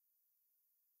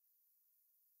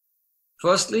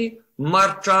 Firstly,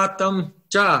 martratam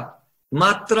cha,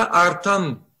 matra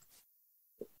artham.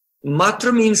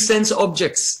 Matra means sense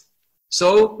objects.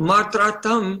 So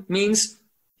martratam means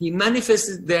he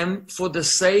manifested them for the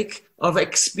sake of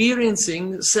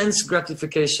experiencing sense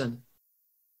gratification,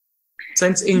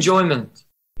 sense enjoyment.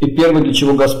 И первое, для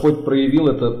чего Господь проявил,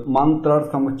 это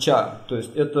мантрартхамча, то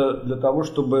есть это для того,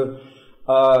 чтобы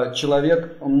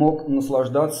человек мог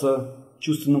наслаждаться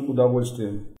чувственным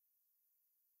удовольствием.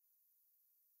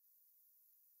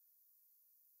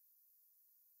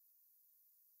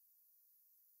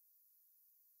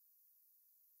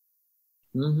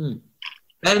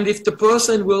 And if the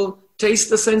person will taste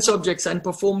the sense objects and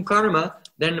perform karma,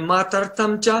 then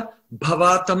matartam cha,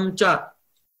 bhavatam cha.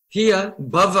 Here,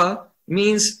 bhava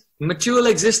means material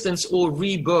existence or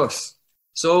rebirth.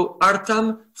 So, artam,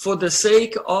 for the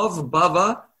sake of bhava,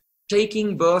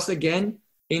 taking birth again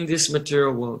in this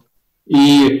material world.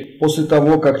 И после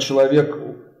того, как человек,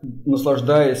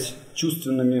 наслаждаясь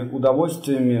чувственными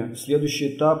удовольствиями,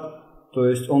 следующий этап, то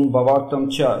есть он бхавартам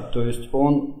ча, то есть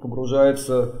он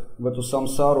погружается в эту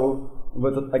самсару, в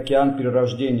этот океан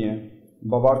перерождения,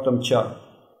 бхавартам ча.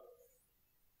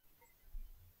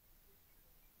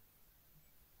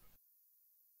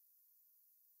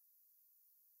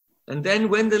 And then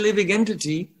when the living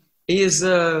entity is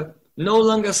no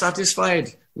longer satisfied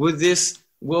with this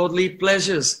worldly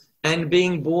pleasures and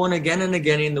being born again and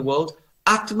again in the world,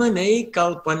 atmane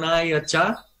kalpanaya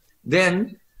cha,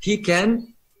 then he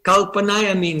can,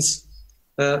 kalpanaya means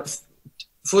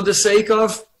for the sake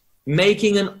of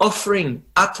making an offering,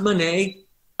 atmane,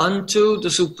 unto the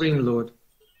Supreme Lord.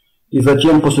 И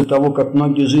затем, после того, как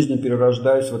многие жизни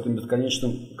перерождаясь в этом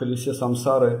бесконечном колесе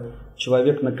самсары,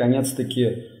 человек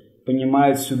наконец-таки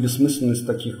понимает всю бессмысленность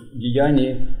таких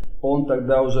деяний, он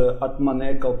тогда уже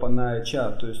атмане калпаная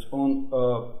ча, то есть он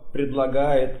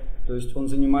предлагает, то есть он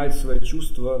занимает свои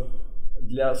чувства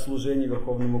для служения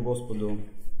Верховному Господу.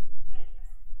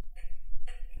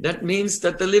 That means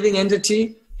that the living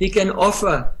entity, he can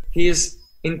offer his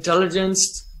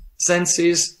intelligence,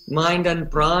 senses, mind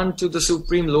and pran to the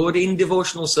Supreme Lord in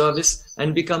devotional service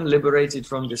and become liberated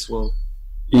from this world.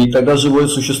 И тогда живое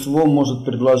существо может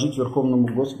предложить Верховному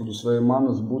Господу свои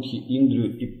манас, будхи,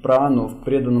 индрию и прану в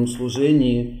преданном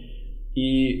служении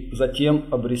и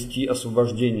затем обрести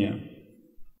освобождение.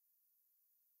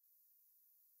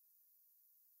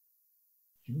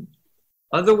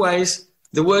 Otherwise,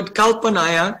 the word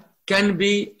kalpanaya can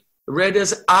be read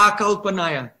as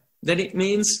akalpanaya. Then it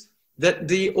means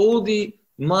that all the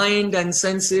mind and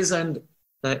senses and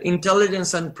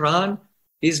intelligence and pran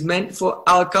is meant for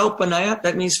al-kalpanaya,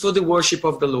 that means for the worship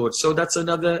of the Lord. So that's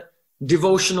another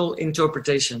devotional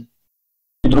interpretation.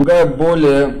 Другая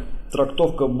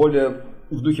трактовка, более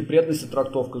в духе преданности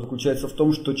трактовка заключается в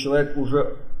том, что человек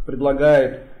уже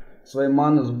предлагает свои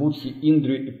манас, будхи,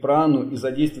 индрию и прану и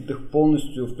задействует их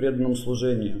полностью в преданном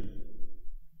служении.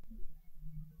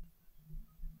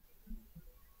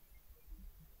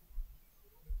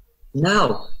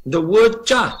 Now, the word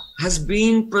cha has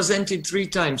been presented 3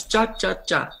 times. Cha, cha,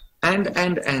 cha,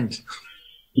 and.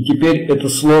 И теперь это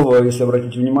слово, если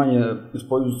обратить внимание,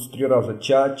 используется 3 раза.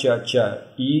 Cha, cha,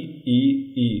 cha,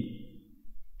 и.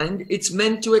 And it's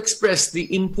meant to express the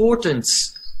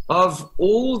importance of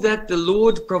all that the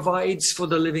Lord provides for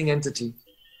the living entity.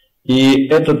 И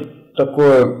это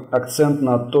такой акцент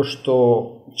на то,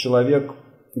 что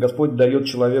Господь дает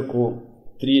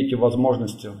человеку 3 эти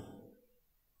возможности.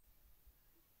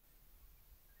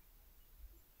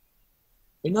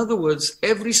 In other words,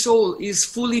 every soul is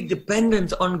fully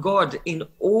dependent on God in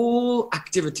all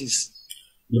activities.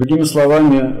 Другими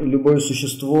словами, любое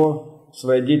существо в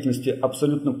своей деятельности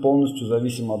абсолютно полностью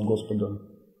зависимо от Господа.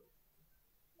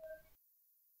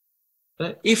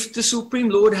 If the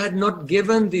Supreme Lord had not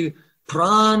given the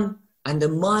pran and the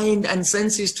mind and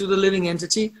senses to the living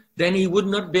entity, then he would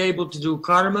not be able to do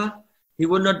karma, he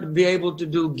would not be able to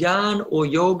do gyan or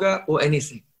yoga or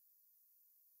anything.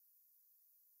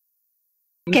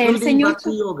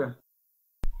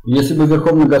 Если бы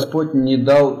Верховный Господь не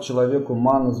дал человеку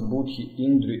манас, будхи,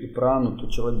 индрию и прану, то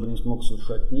человек бы не смог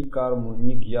совершать ни карму,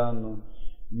 ни гьяну,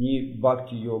 ни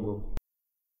бхакти-йогу.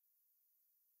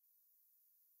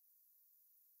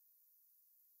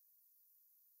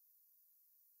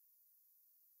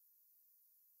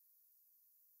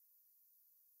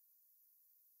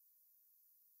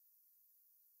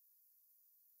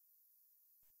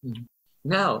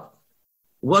 Now,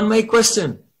 one may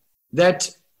question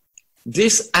that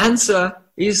this answer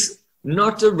is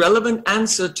not a relevant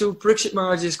answer to Parikshit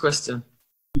Maharaj's question.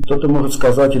 Кто-то может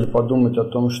сказать или подумать о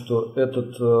том, что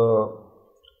этот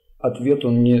ответ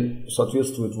он не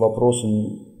соответствует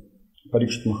вопросу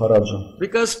Парикшит Махараджа.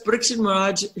 Because Parikshit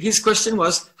Maharaj, his question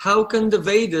was, how can the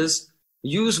Vedas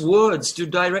use words to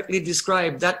directly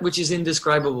describe that which is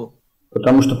indescribable?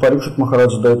 Потому что Парикшит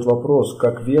Махарадж задает вопрос,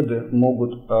 как веды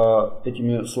могут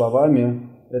этими словами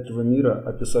этого мира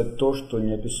описать то, что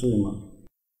неописуемо.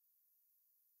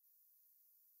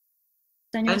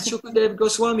 And Shukadev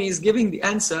Goswami is giving the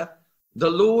answer. The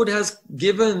Lord has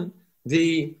given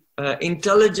the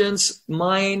intelligence,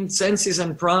 mind, senses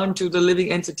and pran to the living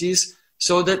entities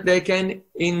so that they can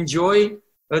enjoy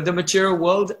the material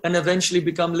world and eventually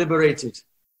become liberated.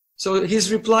 So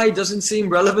his reply doesn't seem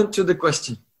relevant to the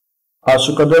question. А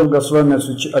Шукадев Госвами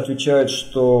отвечает,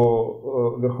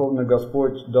 что Верховный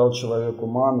Господь дал человеку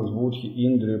ману, будхи,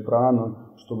 индрию,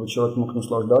 прану, чтобы человек мог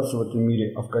наслаждаться в этом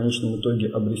мире, а в конечном итоге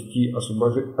обрести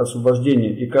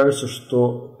освобождение. И кажется,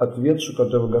 что ответ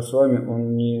Шукадева Госвами,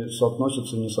 он не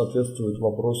соотносится, не соответствует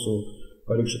вопросу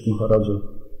Парикшит Махараджа.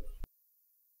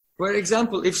 For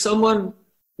example, if someone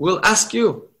will ask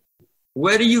you,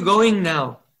 where are you going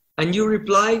now? And you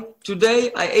reply,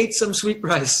 today I ate some sweet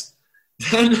rice.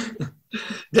 Then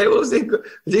they will think,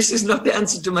 this is not the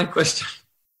answer to my question.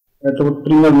 Это вот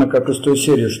примерно как из той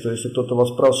серии, что если кто-то вас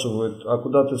спрашивает, а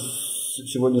куда ты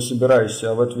сегодня собираешься,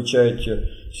 а вы отвечаете,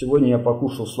 сегодня я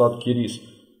покушал сладкий рис.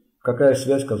 Какая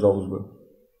связь, казалось бы?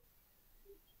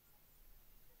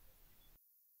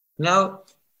 Now,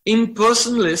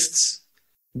 impersonalists,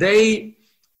 they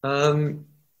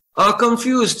are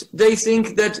confused. They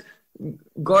think that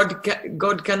God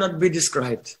cannot be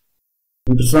described.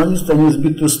 Имперсоналисты, они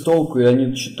сбиты с толку, и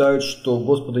они считают, что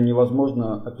Господа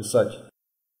невозможно описать.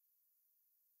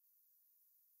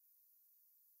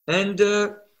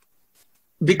 And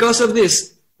because of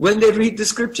this, when they read the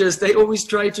scriptures, they always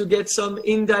try to get some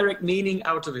indirect meaning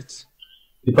out of it.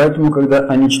 И поэтому, когда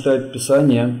они читают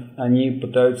Писание, они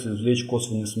пытаются извлечь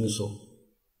косвенный смысл.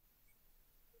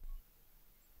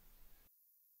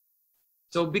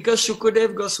 So, because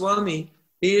Shukadev Goswami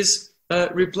is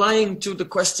replying to the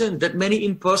question that many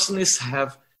impersonalists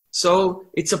have, so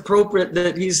it's appropriate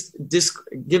that he's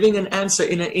giving an answer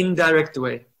in an indirect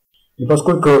way. И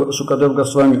поскольку Шукадев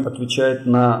Госвами отвечает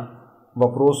на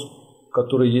вопрос,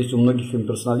 который есть у многих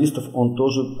имперсоналистов, он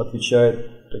тоже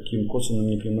отвечает таким косвенным,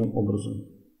 непрямым образом.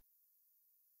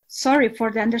 Sorry for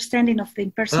the understanding of the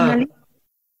impersonalist.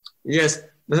 Yes,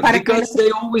 because they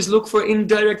always look for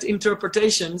indirect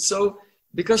interpretation. So,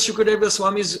 because Shukadev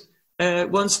Goswami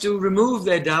wants to remove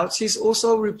their doubts, he's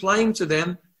also replying to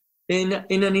them in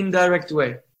an indirect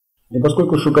way. И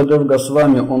поскольку Шукадев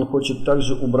Госвами, он хочет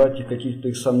также убрать их каких-то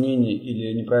их сомнений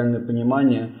или неправильное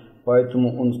понимание,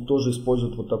 поэтому он тоже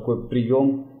использует вот такой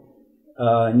прием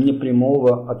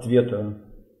непрямого ответа.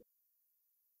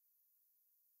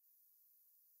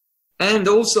 And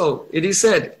also, it is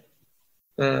said,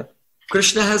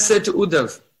 Krishna has said to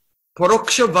Uddhav,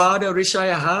 Paroksha vada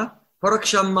rishayaha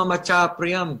paraksham mamacha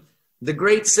priyam. The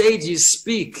great sages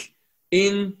speak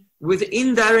with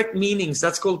indirect meanings.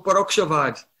 That's called paroksha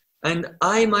vad. And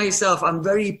I myself, I'm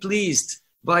very pleased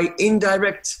by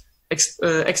indirect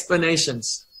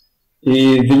explanations. И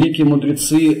великие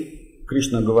мудрецы,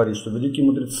 Кришна говорит, что великие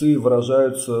мудрецы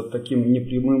выражаются таким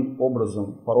непрямым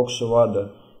образом, парокша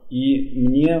вада. И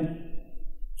мне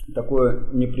такое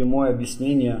непрямое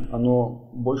объяснение, оно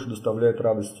больше доставляет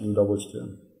радости и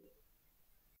удовольствия.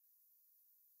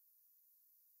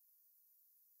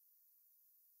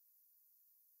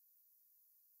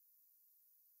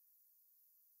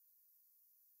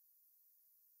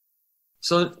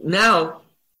 So now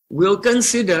we'll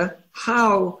consider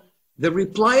how the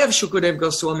reply of Shukadev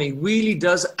Goswami really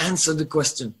does answer the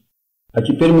question. А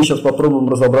теперь мы сейчас попробуем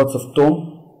разобраться в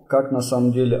том, как на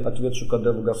самом деле ответ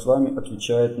Шукадева Госвами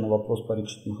отвечает на вопрос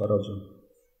Парикшит Махараджа.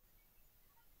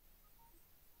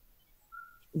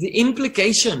 The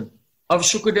implication of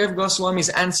Shukadev Goswami's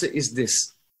answer is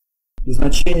this. И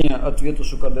значение ответа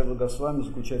Шукадева Госвами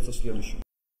заключается в следующем.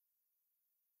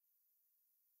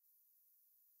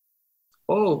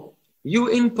 Oh, you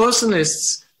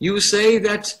impersonalists, you say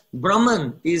that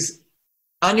Brahman is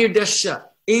anirdeshya,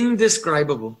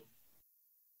 indescribable.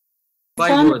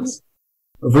 5 words.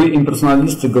 Вы,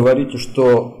 имперсоналисты, говорите,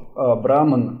 что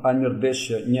Браман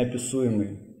анирдешья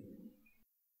неописуемый.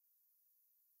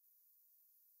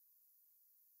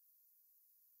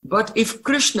 But if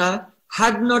Krishna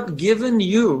had not given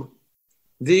you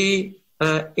the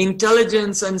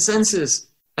intelligence and senses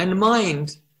and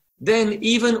mind, then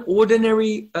even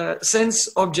ordinary sense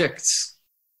objects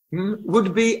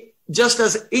would be just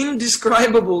as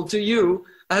indescribable to you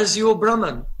as your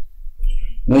Brahman.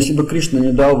 Но если бы Кришна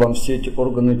не дал вам все эти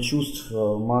органы чувств,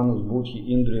 манус, будхи,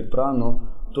 индрии, прану,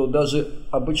 то даже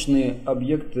обычные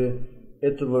объекты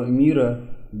этого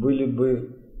мира были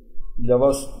бы для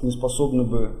вас не способны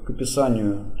бы к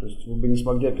описанию. То есть вы бы не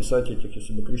смогли описать этих,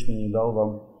 если бы Кришна не дал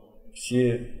вам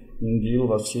все, не наделил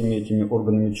вас всеми этими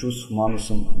органами чувств,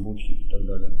 манусом, будхи и так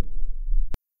далее.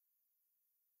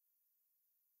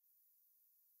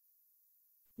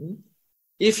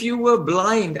 If you were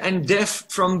blind and deaf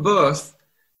from birth,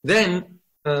 then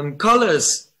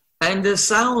colors and the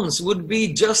sounds would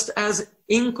be just as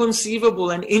inconceivable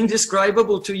and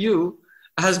indescribable to you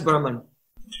as Brahman.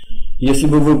 Если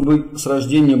бы вы с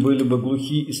рождения были бы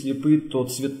глухи и слепы, то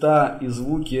цвета и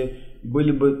звуки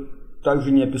были бы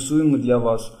также неописуемы для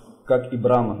вас, как и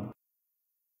Браман.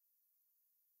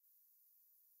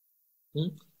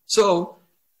 So,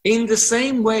 in the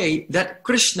same way that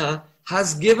Krishna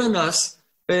has given us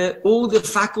all the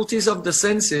faculties of the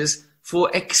senses for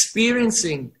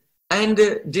experiencing and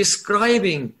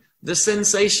describing the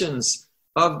sensations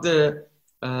of the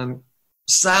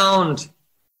sound,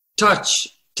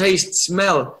 touch, taste,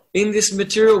 smell in this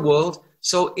material world,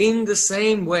 so in the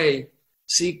same way,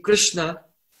 see, Krishna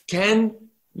can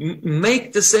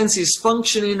make the senses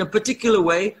function in a particular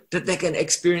way that they can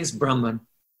experience Brahman.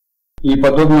 И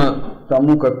подобно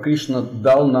тому, как Кришна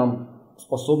дал нам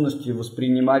способности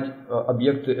воспринимать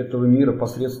объекты этого мира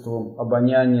посредством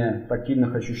обоняния,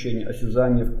 тактильных ощущений,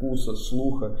 осязания, вкуса,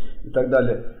 слуха и так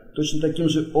далее, точно таким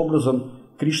же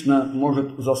образом Кришна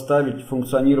может заставить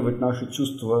функционировать наши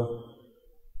чувства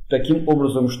таким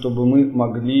образом, чтобы мы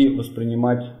могли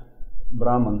воспринимать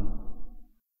Браман.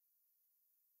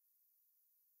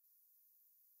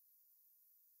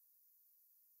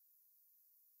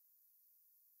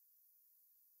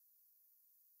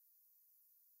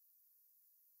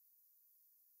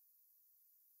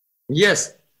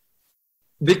 Yes,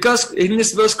 because in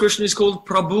this verse Krishna is called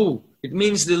Prabhu. It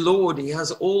means the Lord. He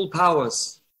has all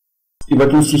powers. И в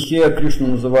этом стихе Кришну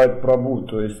называют Прабху,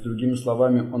 то есть, другими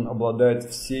словами, он обладает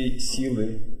всей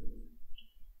силой.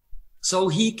 So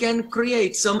he can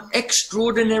create some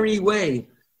extraordinary way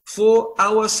for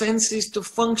our senses to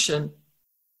function,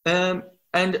 and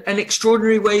an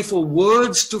extraordinary way for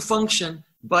words to function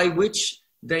by which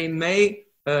they may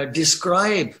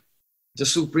describe the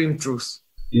supreme truth.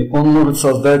 И он может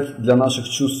создать для наших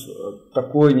чувств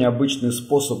такой необычный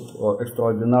способ,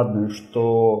 экстраординарный,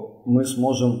 что мы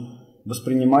сможем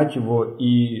воспринимать его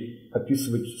и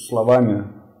описывать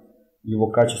словами его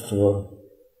качества,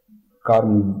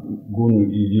 карму, гуну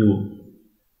и вилу.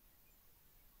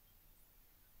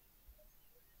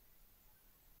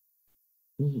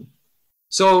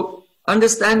 So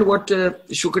understand what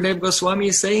Shukadeva Goswami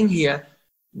is saying here.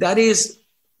 That is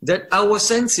that our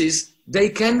senses, they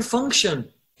can function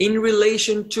in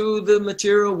relation to the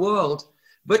material world,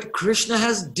 but Krishna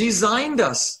has designed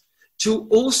us to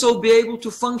also be able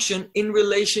to function in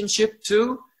relationship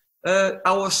to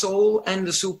our soul and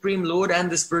the Supreme Lord and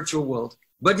the spiritual world.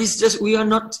 But it's just we are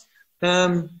not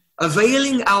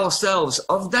availing ourselves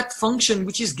of that function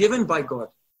which is given by God.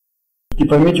 И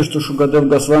поймите, что Шукадев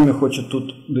Госвами хочет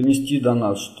тут донести до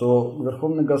нас, что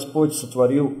Верховный Господь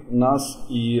сотворил нас,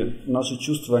 и наши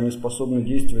чувства, они способны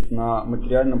действовать на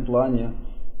материальном плане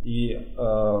и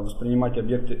воспринимать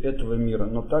объекты этого мира,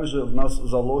 но также в нас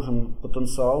заложен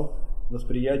потенциал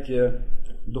восприятия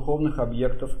духовных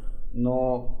объектов,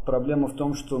 но проблема в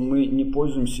том, что мы не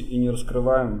пользуемся и не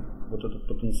раскрываем вот этот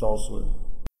потенциал свой.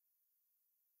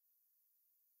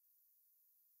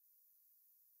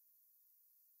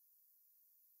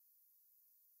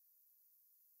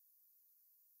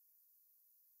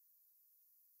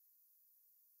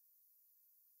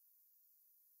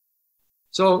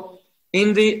 So,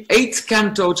 in the 8th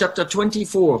canto, chapter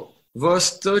 24,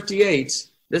 verse 38,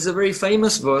 there's a very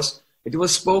famous verse. It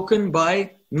was spoken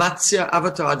by Matsya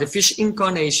Avatar, the fish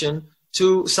incarnation,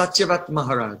 to Satyavat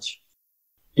Maharaj.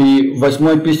 И в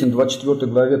 8-й песне, 24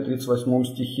 главе, 38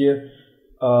 стихе,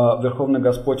 Верховный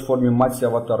Господь в форме Матси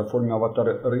Аватара, в форме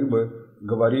аватара рыбы,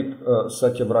 говорит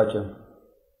Сатьяврате.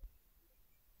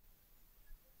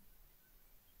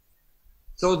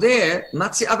 So there,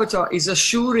 Matsya Avatar is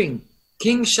assuring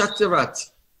King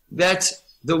Shatyavat that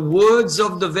the words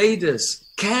of the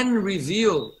Vedas can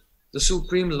reveal the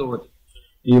Supreme Lord.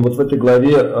 И вот в этой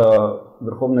главе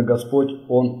Верховный Господь,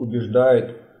 он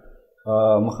убеждает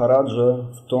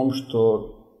Махараджа в том,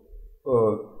 что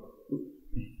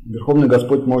Верховный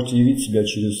Господь может явить себя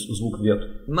через звук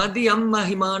вед. Madhyam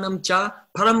mahimanam cha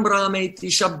parambrameti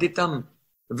shabditam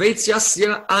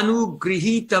vetsyasya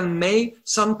anugrihitam me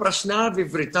samprashna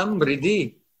vivritam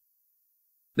vridi.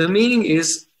 The meaning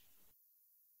is,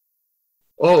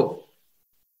 oh,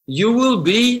 you will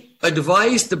be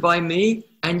advised by me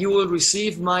and you will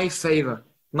receive my favor,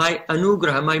 my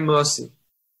anugraha, my mercy.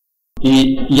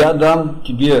 И я дам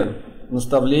тебе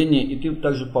наставление, и ты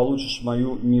также получишь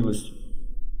мою милость,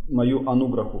 мою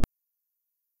ануграху.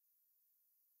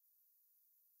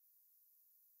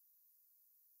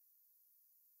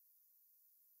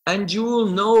 And you will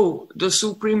know the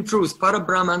supreme truth,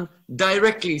 Parabrahman,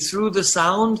 directly through the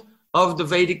sound of the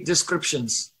Vedic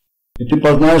descriptions. И ты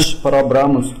познаешь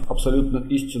Парабраму, абсолютно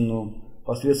истину,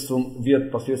 посредством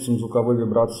вед, посредством звуковой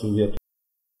вибрации вед.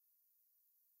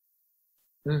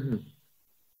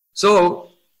 So,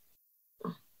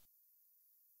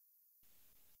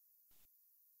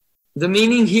 the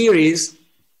meaning here is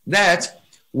that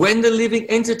when the living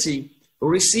entity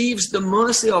receives the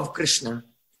mercy of Krishna,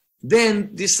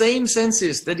 then the same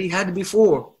senses that he had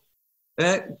before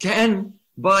can,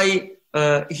 by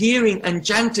hearing and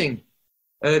chanting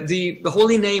the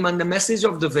holy name and the message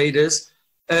of the Vedas,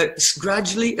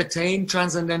 gradually attain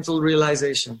transcendental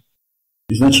realization.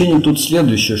 И значение тут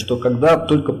следующее, что когда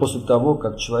только после того,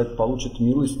 как человек получит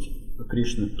милость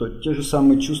Кришны, то те же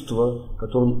самые чувства,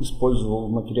 которые он использовал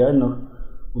в материальных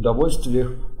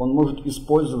удовольствиях, он может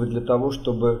использовать для того,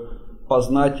 чтобы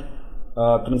познать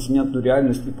трансцендентную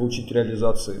реальность и получить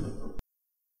реализацию.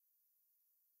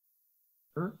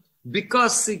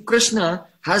 Because Krishna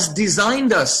has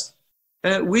designed us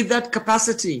with that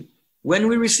capacity when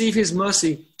we receive his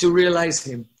mercy to realize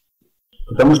him.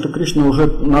 Потому что Кришна уже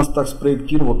нас так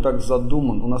спроектировал, так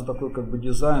задуман, у нас такой как бы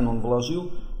дизайн, он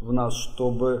вложил в нас,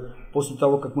 чтобы после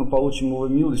того, как мы получим его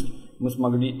милость, мы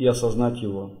смогли и осознать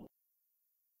его.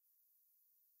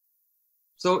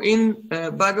 So in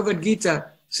Bhagavad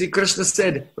Gita, Sri Krishna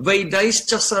said,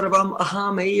 Vedaischa sarvam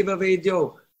aham eva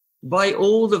vedyo. By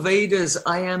all the Vedas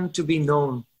I am to be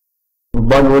known. В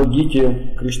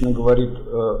Бхагавад-гите Кришна говорит,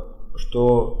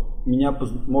 что меня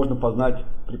можно познать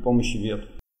при помощи вед.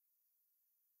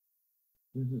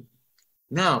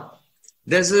 Now,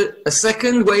 there's a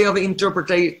second way of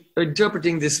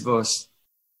interpreting this verse.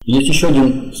 Есть еще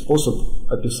один способ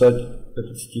описать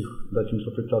этот стих, дать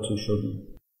интерпретацию еще одну.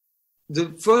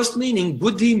 The first meaning,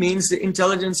 buddhi, means the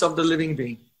intelligence of the living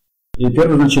being. И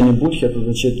первое значение будхи — это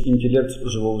означает интеллект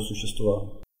живого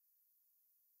существа.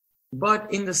 But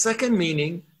in the second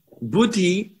meaning,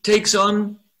 buddhi takes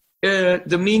on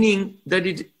the meaning that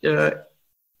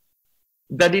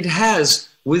it has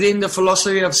within the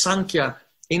philosophy of Sankhya.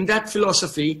 In that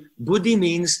philosophy, buddhi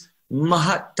means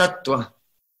mahat-tattva.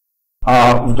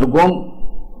 А в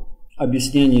другом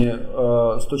объяснении,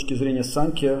 с точки зрения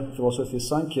Санkhya, философии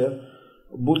Санkhya,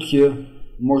 будхи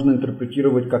можно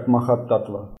интерпретировать как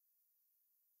махат-татва.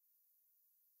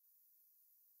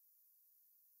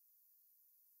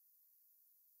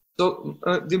 So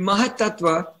the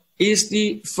mahat-tattva is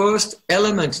the first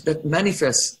element that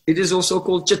manifests. It is also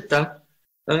called chitta.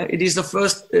 It is the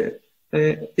first.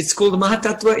 It's called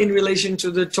mahat-tattva in relation to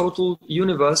the total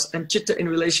universe, and chitta in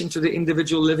relation to the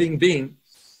individual living being.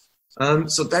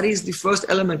 So that is the first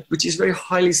element, which is very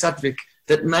highly sattvic,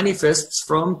 that manifests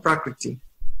from prakriti.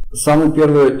 Самый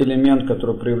первый элемент,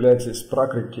 который проявляется из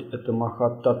пракрити, это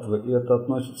махат-татва, и это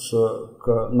относится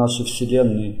к нашей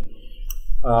Вселенной.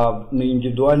 А на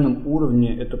индивидуальном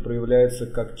уровне это проявляется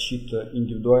как читта,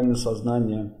 индивидуальное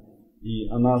сознание, и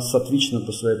она саттвична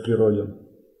по своей природе.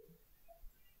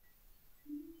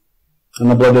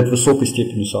 Она обладает высокой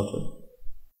степенью саттвы.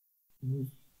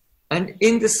 And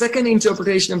in the second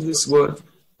interpretation of this word,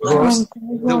 verse,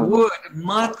 the word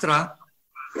matra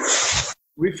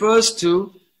refers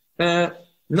to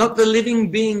not the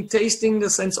living being tasting the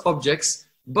sense objects,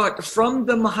 but from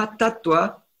the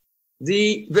mahat-tattva,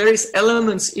 the various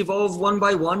elements evolve one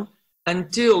by one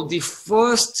until the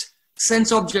first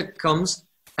sense object comes,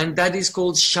 and that is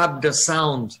called shabda,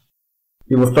 sound.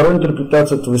 И во второй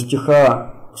интерпретации этого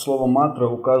стиха слово матра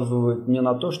указывает не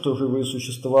на то, что живые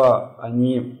существа,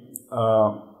 они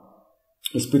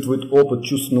испытывают опыт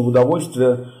чувственного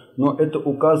удовольствия, но это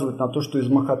указывает на то, что из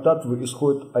махататвы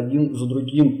исходят один за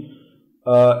другим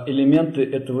элементы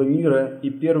этого мира,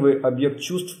 и первый объект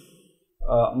чувств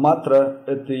матра —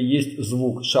 это и есть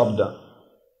звук, шабда.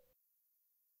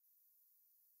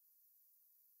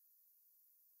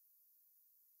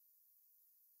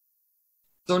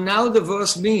 So now the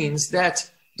verse means that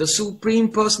the Supreme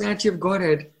Personality of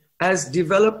Godhead has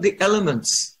developed the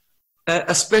elements,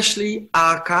 especially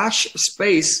akash,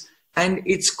 space, and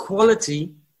its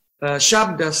quality,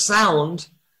 shabda, sound,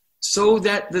 so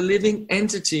that the living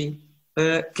entity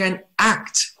can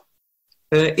act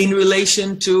in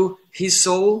relation to his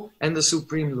soul and the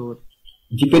Supreme Lord.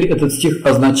 Теперь этот стих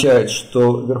означает,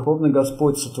 что Верховный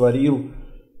Господь сотворил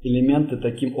элементы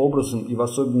таким образом, и в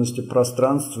особенности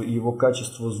пространство и его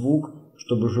качество звук,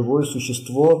 чтобы живое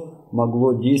существо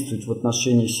могло действовать в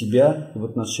отношении себя и в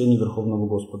отношении Верховного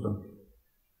Господа.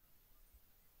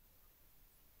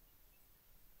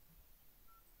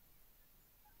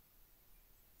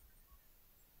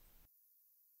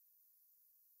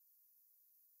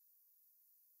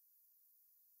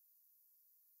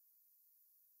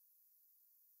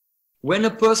 When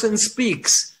a person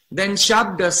speaks, then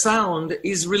shabda, sound,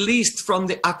 is released from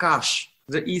the akash,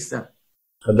 the ether.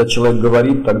 Когда человек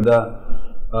говорит,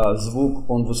 тогда звук,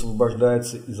 он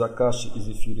высвобождается из акаши, из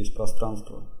эфира, из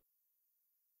пространства.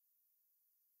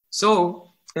 So,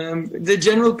 the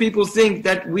general people think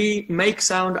that we make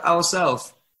sound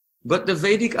ourselves. But the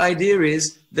Vedic idea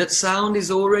is that sound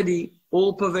is already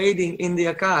all-pervading in the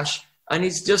akash, and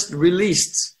it's just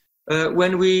released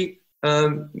when we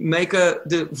make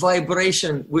the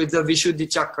vibration with the Vishuddhi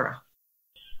chakra.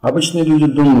 Обычные люди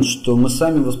думают, что мы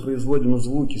сами воспроизводим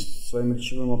звуки своим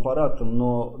речевым аппаратом,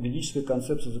 но ведическая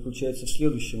концепция заключается в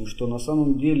следующем, что на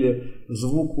самом деле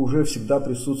звук уже всегда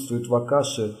присутствует в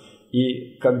акаше,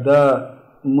 и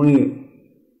когда мы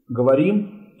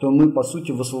говорим, то мы по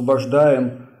сути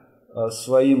высвобождаем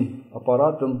своим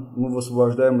аппаратом, мы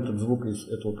высвобождаем этот звук из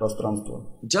этого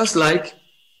пространства. Just like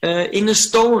in a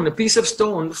stone, a piece of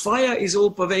stone, fire is all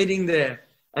pervading there.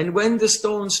 And when the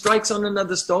stone strikes on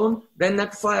another stone, then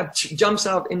that fire jumps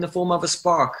out in the form of a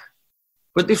spark.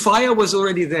 But the fire was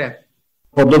already there.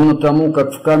 Подобно тому,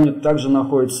 как в камне также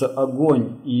находится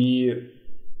огонь, и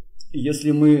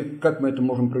если мы, как мы это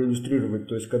можем проиллюстрировать,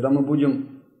 то есть когда мы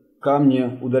будем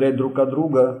камни ударять друг от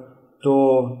друга,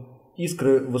 то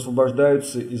искры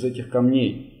высвобождаются из этих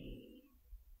камней.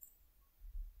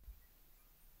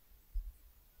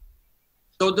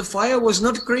 So the fire was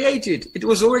not created, it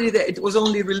was already there, it was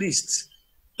only released.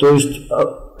 То есть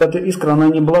эта искра, она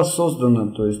не была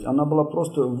создана, то есть она была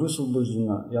просто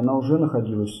высвобождена, и она уже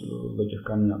находилась в этих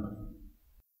камнях.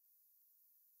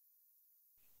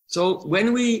 So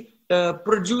when we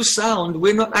produce sound,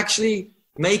 we're not actually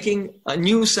making a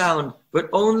new sound, but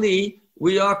only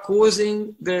we are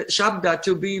causing the shabda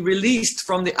to be released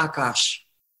from the akash.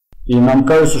 И нам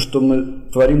кажется, что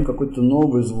мы творим какой-то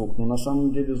новый звук, но на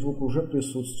самом деле звук уже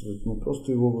присутствует, мы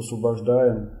просто его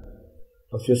высвобождаем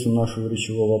посредством нашего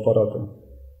речевого аппарата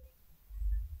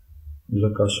из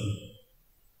акаши.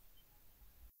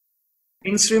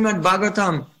 In Srimad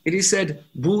Bhagavatam, it is said,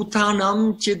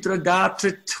 Bhutanam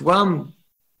chitradatritvam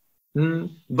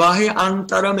bahi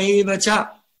antarameva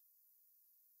cha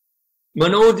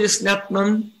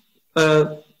manodisnatman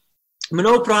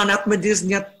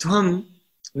manopranatmadisnyatvam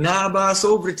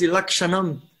Nabasovriti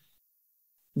Lakshanam.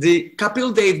 The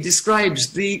Kapil Dev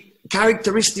describes the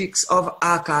characteristics of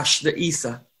Akash, the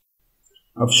ether.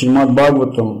 А в Шримад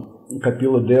Бхагаватам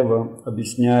Капила Дева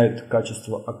объясняет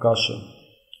качество Акаши,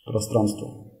 пространства.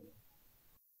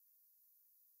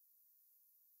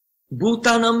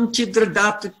 Bhutanam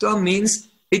Chidradatitva means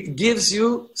it gives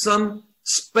you some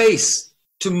space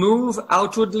to move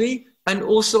outwardly and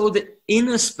also the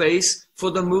inner space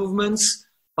for the movements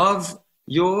of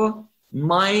your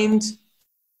mind,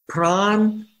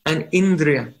 pran and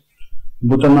indriya.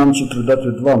 Бхутанам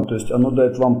Читридатвидвам, то есть оно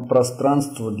дает вам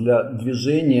пространство для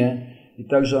движения, и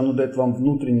также оно дает вам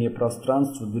внутреннее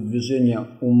пространство для движения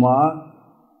ума,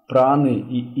 праны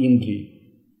и индрии.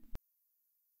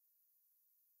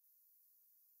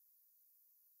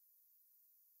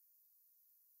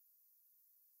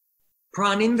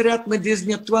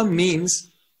 Pranindriyatmadisnyatva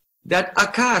means that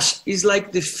Akash is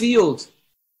like the field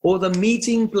or the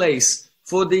meeting place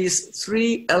for these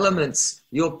three elements,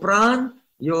 your pran,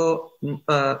 your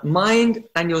mind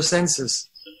and your senses.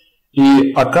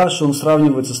 И Акаш, он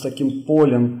сравнивается с таким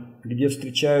полем, где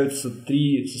встречаются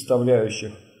три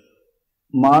составляющих.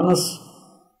 Манас,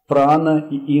 прана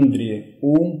и индрии.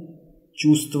 Ум,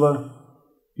 чувство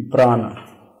и прана.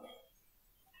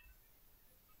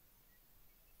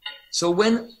 So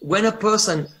when a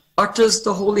person utters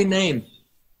the holy name,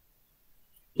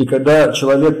 и когда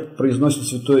человек произносит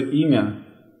святое имя,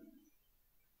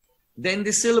 then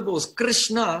the syllables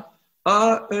Krishna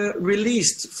are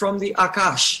released from the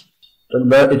Akash.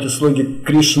 Тогда эти слоги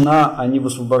Кришна, они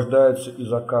высвобождаются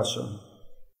из Акаша.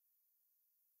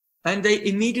 And they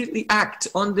immediately act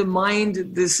on the mind,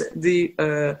 and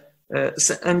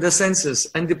the senses,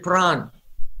 and the pran.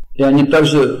 И они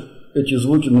также, эти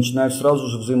звуки, начинают сразу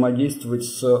же взаимодействовать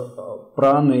с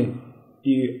праной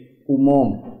и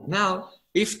умом. Now,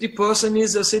 if the person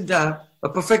is a siddha, a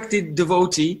perfected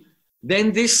devotee,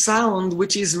 then this sound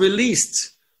which is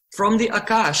released from the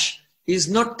Akash is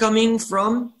not coming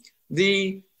from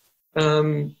the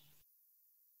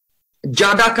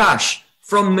Jadakash,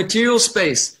 from material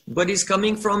space, but is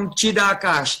coming from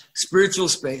Chidakash, spiritual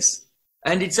space.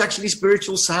 And it's actually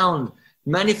spiritual sound,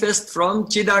 manifest from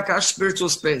Chidakash, spiritual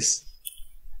space.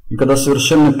 И когда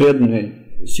совершенно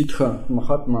преданный ситха,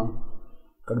 махатма,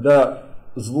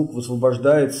 когда звук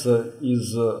высвобождается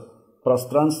из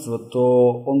пространства,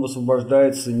 то он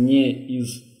высвобождается не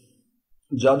из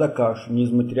джадакаш, не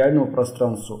из материального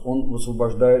пространства, он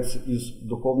высвобождается из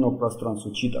духовного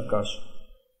пространства, чит-акаш.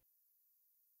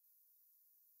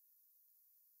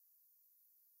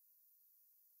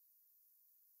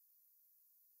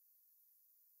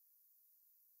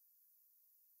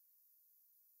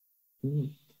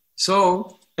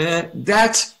 So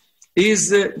that is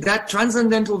that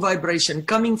transcendental vibration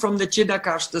coming from the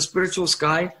Chidakash, the spiritual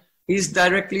sky, is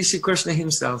directly Sri Krishna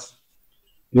himself.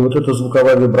 И вот эта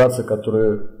звуковая вибрация,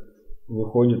 которая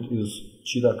выходит из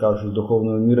чита Акаши, из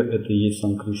духовного мира, это и есть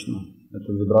сам Кришна.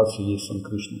 Это вибрация есть сам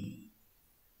Кришна.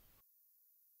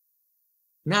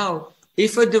 Now,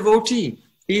 if a devotee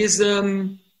is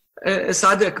a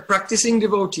sadhak, practicing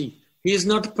devotee, he is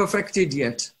not perfected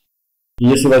yet.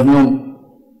 Если возьмем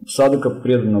садака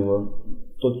преданного,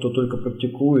 тот, кто только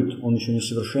практикует, он еще не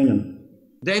совершенен.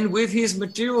 Then with his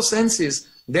material senses,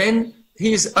 then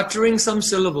he is uttering some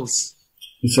syllables.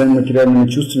 И своими материальными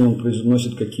чувствами он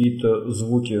произносит какие-то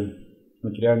звуки,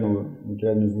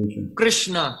 материальные звуки.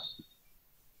 Krishna.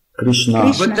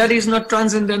 Кришна. But that is not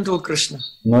transcendental Krishna.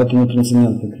 Но это не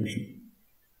трансцендентный Кришна.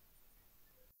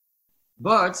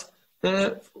 But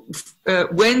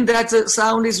when that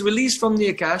sound is released from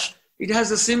the Akash, it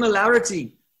has a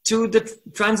similarity to the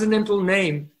transcendental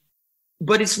name.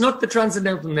 But it's not the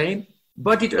transcendental name,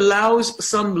 but it allows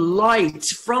some light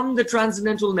from the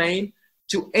transcendental name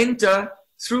to enter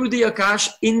through the Akash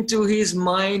into his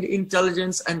mind,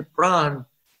 intelligence and pran.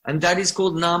 And that is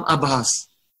called Nam Abhas.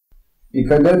 И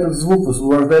когда этот звук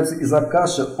высвобождается из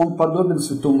Акаши, он подобен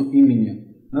святому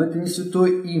имени. Но это не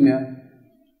святое имя.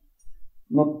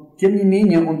 Но, тем не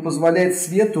менее, он позволяет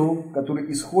свету, который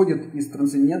исходит из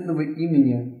трансцендентного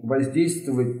имени,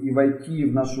 воздействовать и войти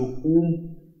в нашу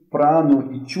ум, прану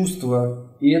и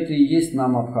чувства. И это и есть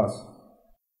Нам Абхас.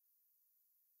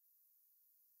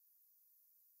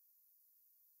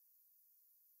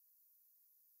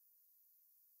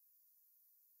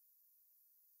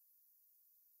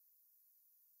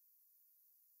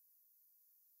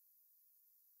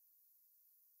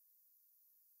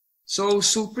 So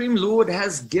Supreme Lord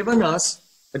has given us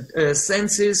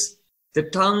senses, the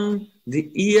tongue, the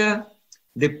ear,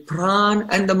 the pran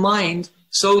and the mind,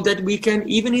 so that we can,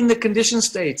 even in the conditioned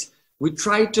state, we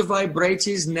try to vibrate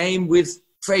his name with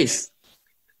faith.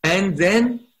 And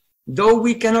then, though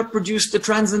we cannot produce the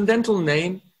transcendental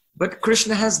name, but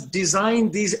Krishna has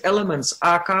designed these elements,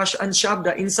 Akash and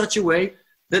Shabda, in such a way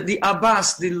that the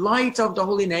Abbas, the light of the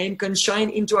holy name, can shine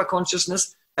into our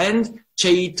consciousness, and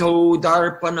Chaito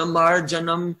Darpana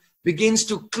Marjanam begins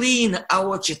to clean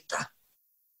our chitta.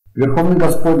 Верховный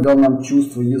Господь дал нам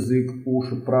чувства, язык,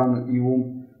 уши, прану и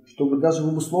ум, чтобы даже в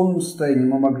обусловленном состоянии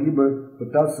мы могли бы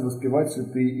пытаться воспевать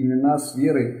святые имена с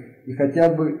верой, и хотя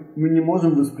бы мы не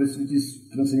можем воспроизвести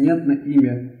трансцендентное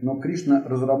имя, но Кришна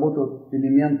разработал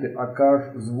элементы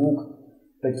Акаш, звук,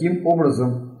 таким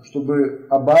образом, чтобы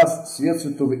Аббас, свет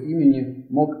святого имени,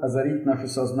 мог озарить наше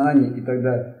сознание, и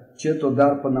тогда Чето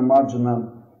Дарпана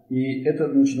Марджана, и это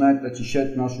начинает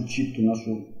очищать нашу читту,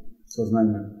 наше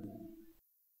сознание.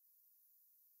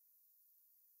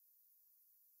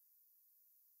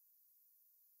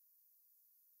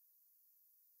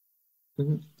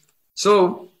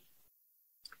 So,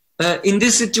 in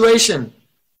this situation,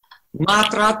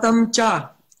 Matratam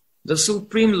Cha, the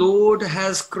Supreme Lord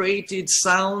has created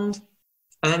sound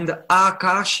and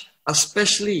Akash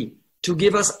especially to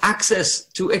give us access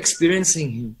to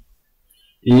experiencing Him.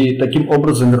 И таким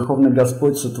образом Верховный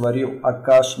Господь сотворил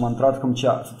Акаш,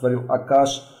 Мантратхамча, сотворил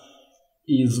Акаш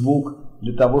и звук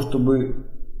для того, чтобы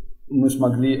мы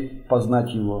смогли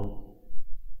познать Его.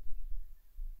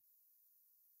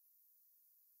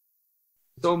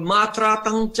 So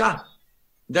Matratangcha,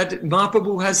 that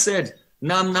Mahaprabhu has said,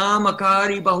 Nam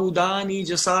Namakari Bahudani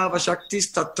Jasava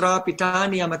Shaktis Tatra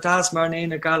Pitani Amatas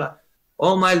Marnena Kala.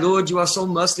 Oh my Lord, you are so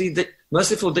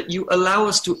merciful that you allow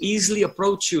us to easily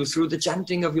approach you through the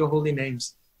chanting of your holy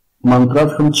names.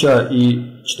 Мантратхамча,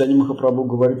 и Чайтанья Махапрабху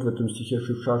говорит в этом стихе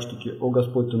Шившаштаки: «О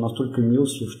Господь, ты настолько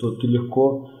милостив, что ты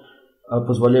легко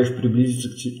позволяешь приблизиться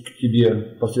к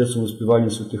Тебе посредством воспевания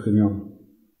святых имен».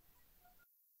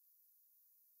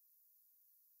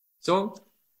 So,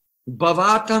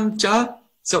 Bhavatamcha,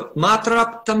 so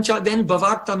Matratamcha, then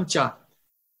Bhavatamcha.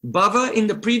 Bhava in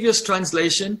the previous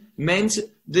translation meant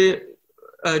the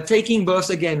taking birth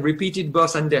again, repeated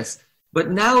birth and death. But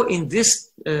now in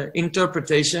this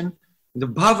interpretation, the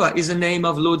Bhava is a name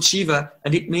of Lord Shiva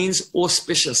and it means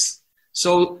auspicious.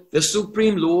 So the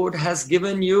Supreme Lord has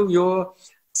given you your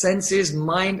senses,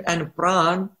 mind and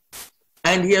pran,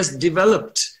 and he has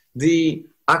developed the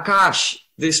Akash,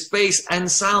 the space and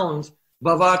sound,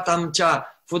 Bhavatamcha,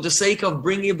 for the sake of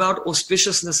bringing about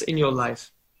auspiciousness in your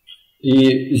life.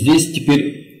 И здесь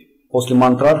теперь после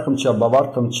мантрархамча,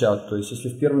 бавартамча, то есть если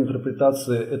в первой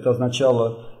интерпретации это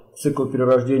означало цикл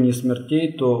перерождений и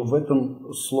смертей, то в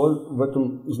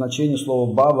этом значении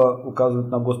слова бава указывает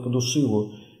на Господу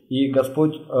Шиву. И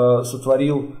Господь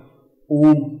сотворил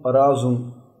ум,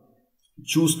 разум,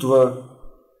 чувства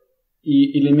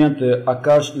и элементы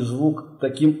акаш и звук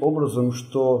таким образом,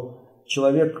 что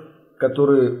человек,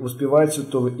 который воспевает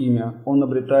святого имя, он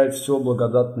обретает все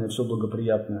благодатное, все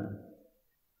благоприятное.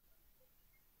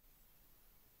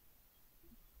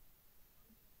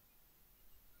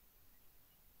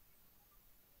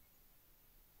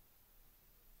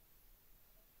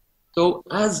 So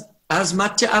as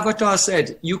Matya Avatar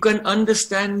said, you can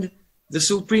understand the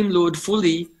Supreme Lord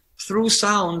fully through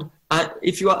sound.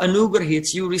 If you are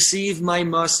anugrahits, you receive my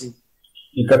mercy.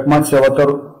 И как Мать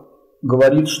Аватар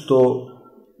говорит, что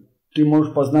ты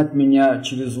можешь познать меня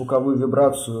через звуковую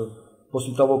вибрацию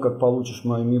после того, как получишь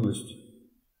мою милость.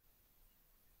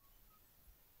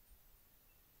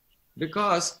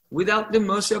 Because without the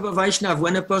mercy of a Vaishnav,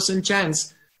 when a person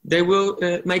chants, they will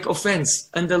make offense,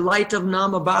 and the light of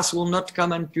Namabhas will not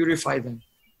come and purify them.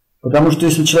 Потому что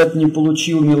если человек не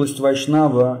получил милость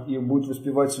Вайшнава и будет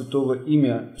воспевать святое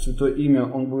имя,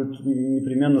 он будет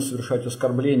непременно совершать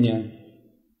оскорбления.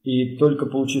 И только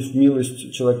получив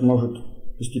милость, человек может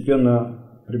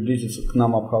постепенно приблизиться к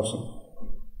Намабхасу.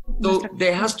 So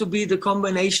there has to be the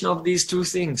combination of these two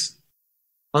things.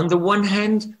 On the one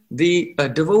hand, the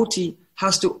devotee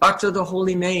has to utter the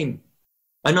holy name.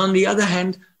 And on the other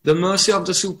hand, the mercy of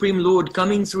the Supreme Lord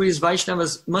coming through his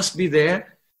Vaishnavas must be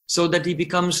there so that he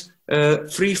becomes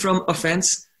free from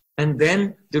offense. And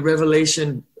then the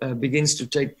revelation begins to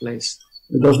take place.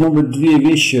 Должно быть две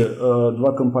вещи,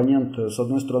 два компонента. С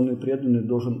одной стороны, преданный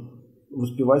должен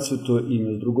воспевать святое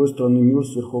имя. С другой стороны,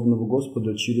 милость Верховного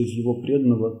Господа через его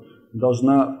преданного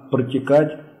должна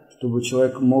протекать, чтобы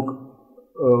человек мог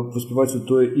воспевать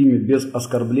святое имя без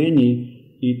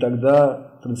оскорблений, и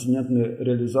тогда трансцендентные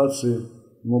реализации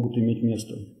могут иметь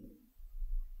место.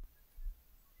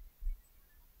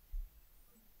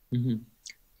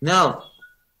 Now,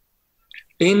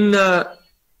 in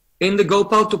the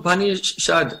Gopal Tapani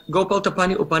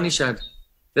Upanishad,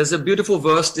 there's a beautiful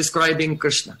verse describing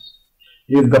Krishna.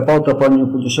 И в Гопал Тапани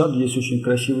Упанишад есть очень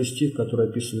красивый стих, который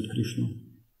описывает Кришну.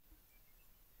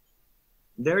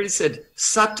 There it said,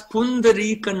 Sat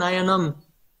Pundarika Nayanam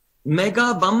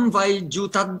Mega Bam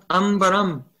Vaijutad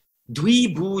Ambaram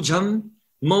Dvi Bhujam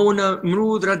Mona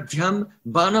Mrudradhyam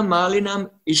Bana Malinam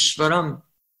Ishvaram.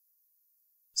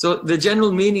 So the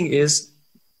general meaning is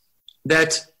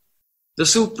that the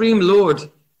Supreme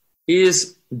Lord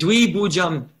is Dvi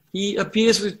Bhujam. He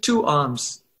appears with two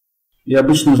arms. И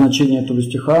обычное значение этого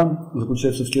стиха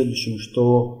заключается в следующем,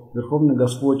 что Верховный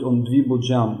Господь, Он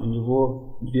двибуджам, у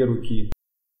Него две руки.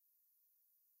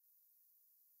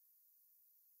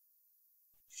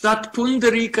 Sat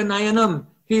Pundarika Nayanam,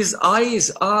 his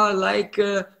eyes are like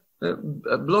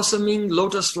blossoming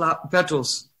lotus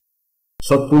petals.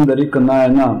 Сатпундарика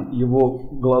Наянам, его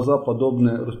глаза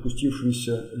подобны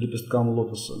распустившимся лепесткам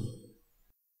лотоса.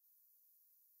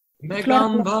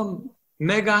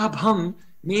 Megabham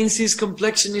means his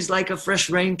complexion is like a fresh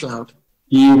rain cloud.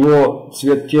 И его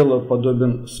цвет тела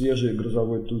подобен свежей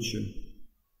грозовой туче.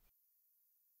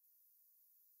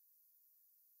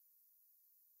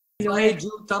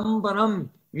 Vajutambaram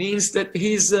means that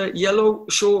his yellow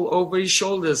shawl over his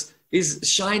shoulders is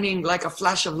shining like a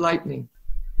flash of lightning.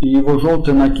 И его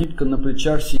желтая накидка на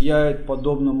плечах сияет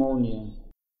подобно молнии.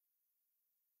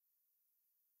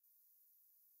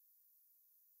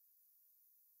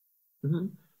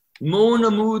 Mona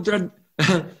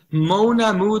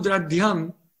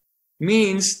Mudradhyam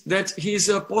means that his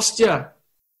posture,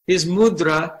 his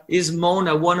mudra is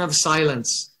Mona, one of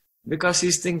silence, because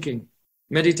he's thinking,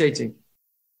 meditating.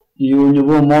 И у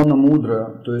него мона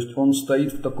мудра, то есть он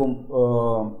стоит в таком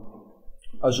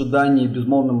ожидании,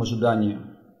 безмолвном ожидании.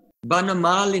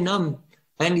 Banamalinam,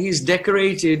 and he's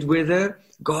decorated with a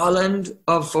garland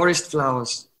of forest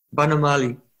flowers,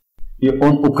 Banamali. И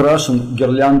он украшен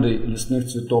гирляндой лесных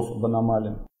цветов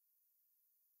Банамали.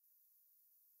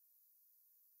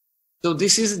 So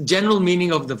this is the general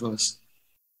meaning of the verse.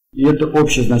 И это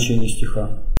общее значение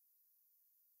стиха.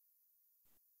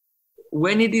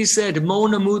 When it is said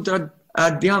Mona Mudra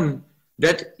Adhyam,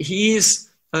 that he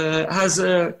has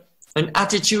an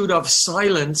attitude of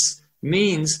silence,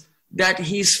 means that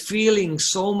he's feeling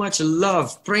so much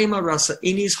love, prema rasa,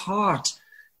 in his heart,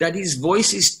 that his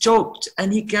voice is choked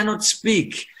and he cannot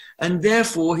speak, and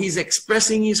therefore he's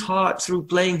expressing his heart through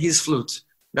playing his flute.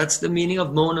 That's the meaning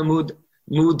of Mona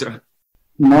Mudra.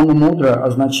 Мона мудра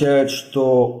означает,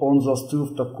 что он застыл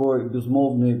в такой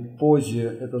безмолвной позе.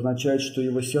 Это означает, что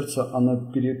его сердце,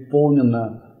 оно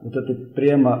переполнено вот этой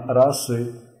према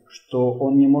расы, что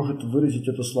он не может выразить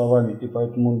это словами, и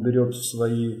поэтому он берет в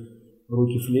свои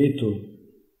руки флейту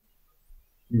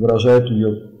и выражает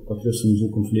ее посредством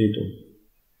звуком флейты.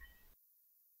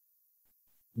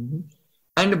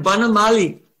 And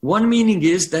Banamali, one meaning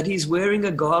is that he's wearing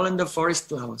a garland of forest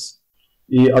flowers.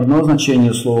 И одно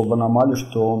значение слова Банамали,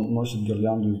 что он носит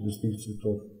гирлянду из лесных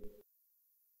цветов.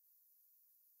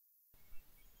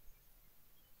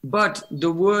 But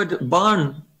the word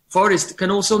barn, forest,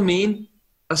 can also mean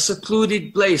a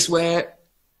secluded place where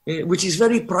which is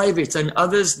very private, and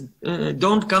others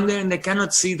don't come there and they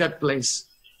cannot see that place.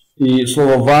 И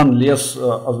слово «ван», лес,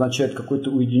 означает какое-то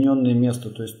уединенное место,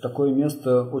 то есть такое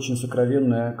место очень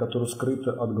сокровенное, которое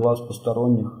скрыто от глаз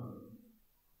посторонних.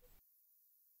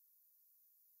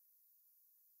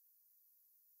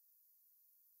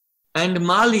 And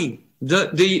Mali,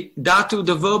 the dhatu,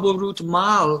 the verbal root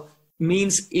mal,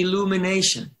 means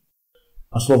illumination.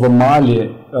 А слово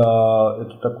 «мали»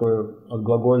 это такое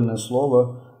глагольное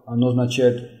слово, оно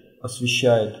означает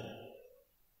 «освещает»,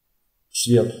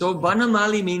 свет. So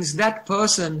Banamali means that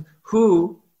person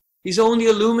who is only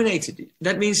illuminated.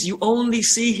 That means you only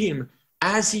see him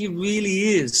as he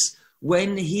really is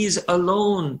when he is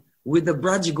alone with the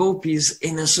Braj Gopis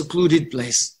in a secluded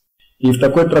place. И в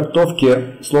такой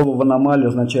трактовке слово «ванамали»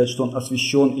 означает, что он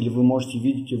освящен, или вы можете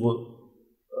видеть его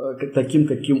таким,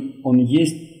 каким он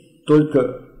есть,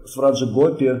 только с Враджа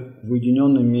Гопи в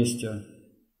уединенном месте.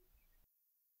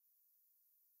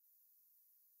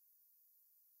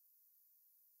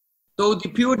 So the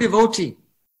pure devotee,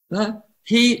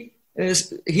 he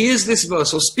hears this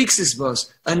verse or speaks this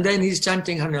verse, and then he's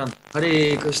chanting Harinam,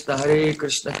 Hare Krishna,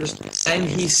 Krishna, and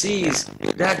he sees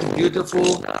that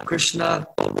beautiful Krishna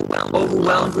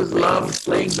overwhelmed with love,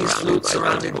 playing his flute,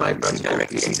 surrounded by Braj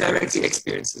Gopis. He directly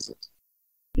experiences it.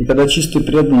 И когда чистый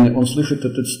преданный, он слышит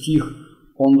этот стих,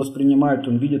 он воспринимает,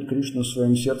 он видит Кришну в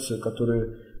своем сердце,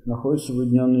 который находится в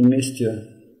уединенном месте,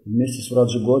 вместе с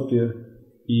Враджа Гопи,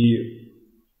 и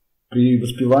при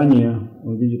воспевании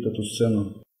он видит эту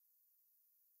сцену.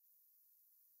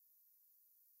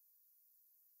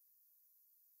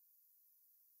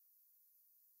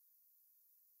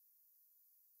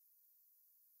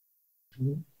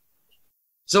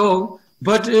 So,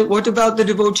 but what about the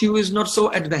devotee who is not so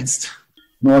advanced?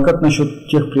 Ну а как насчет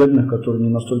тех преданных, которые не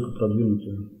настолько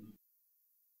продвинуты?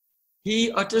 He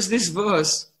utters this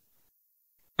verse,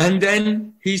 and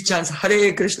then he chants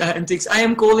Hare Krishna and thinks, I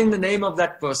am calling the name of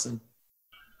that person.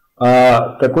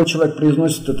 А такой человек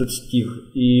произносит этот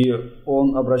стих, и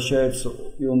он обращается,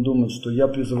 и он думает, что я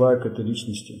призываю к этой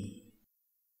личности.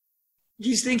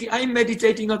 He's thinking, I'm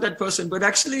meditating on that person, but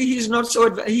actually he's not so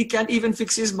advanced. He can't even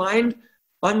fix his mind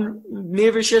on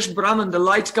Nirvishesh Brahman, the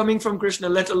light coming from Krishna,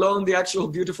 let alone the actual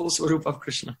beautiful Swarup of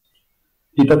Krishna.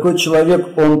 И такой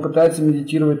человек, он пытается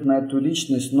медитировать на эту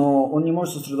личность, но он не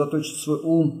может сосредоточить свой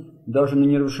ум даже на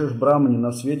Нирвишеш Брахмане,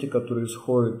 на свете, который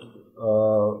исходит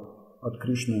от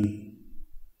Кришны.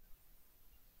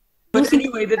 But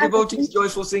anyway, the devotee is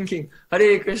joyful thinking,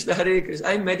 Hare Krishna,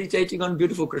 I'm meditating on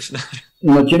beautiful Krishna.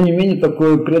 Но тем не менее,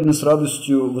 такой преданный с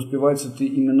радостью воспевает эти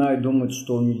имена и думает,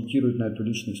 что он медитирует на эту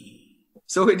личность.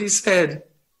 So it is said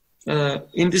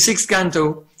in the 6th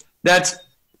canto that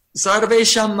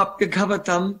Sarvesham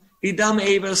Apyagavatam Idam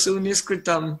Eva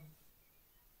Suniskritam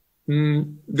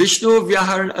Vishnu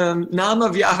Nama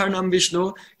Vyaharnam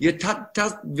Vishnu Yatat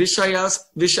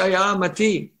Vishaya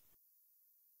Mati.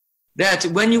 That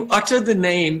when you utter the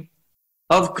name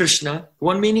of Krishna,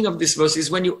 one meaning of this verse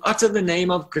is when you utter the name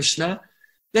of Krishna,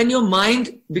 then your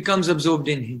mind becomes absorbed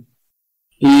in him.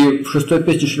 И в 6-й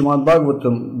песне Шримад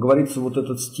Бхагаватам говорится вот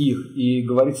этот стих, и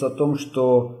говорится о том,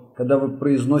 что когда вы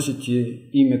произносите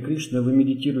имя Кришны, вы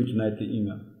медитируете на это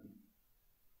имя.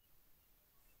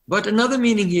 But another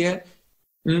meaning here,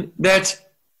 that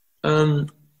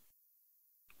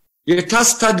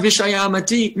Yatastad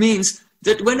Vishayamati means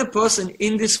that when a person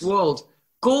in this world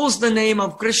calls the name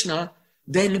of Krishna,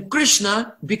 then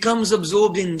Krishna becomes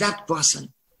absorbed in that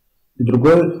person. И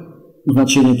другое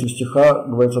значение этого стиха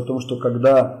говорится о том, что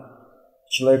когда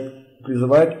человек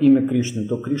призывает имя Кришны,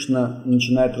 то Кришна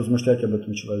начинает размышлять об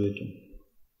этом человеке.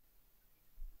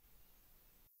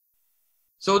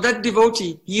 So that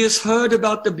devotee, he has heard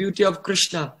about the beauty of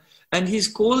Krishna, and he's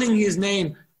calling his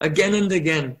name again and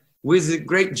again with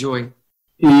great joy.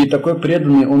 И такой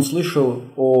преданный, он слышал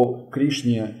о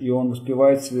Кришне, и он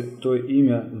воспевает святое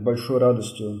имя с большой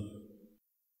радостью.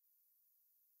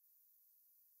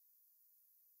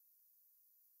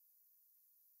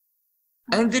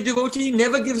 And the devotee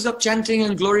never gives up chanting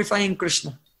and glorifying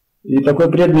Krishna. И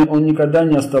такой преданный, он никогда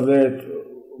не оставляет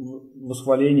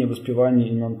восхваление, воспевание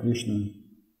имен Кришны.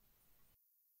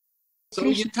 So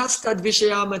Yatastad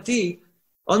Vishayamati,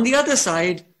 on the other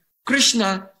side,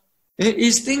 Krishna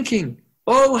is thinking,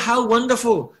 oh, how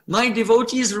wonderful, my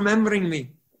devotee is remembering me.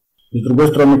 И с другой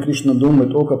стороны, Кришна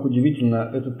думает, о, как удивительно,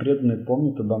 этот преданный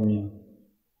помнит обо мне.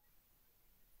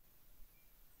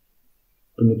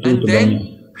 Памятует обо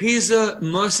мне. His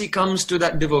mercy comes to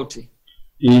that devotee.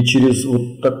 И через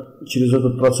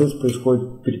этот процесс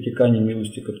происходит перетекание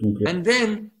милости к этому преданному. And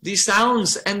then the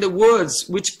sounds and the words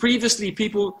which previously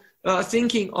people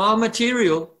thinking are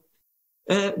material,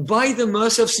 by the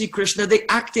mercy of Sri Krishna, they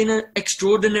act in an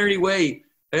extraordinary way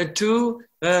to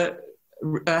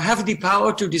have the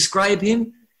power to describe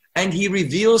him, and he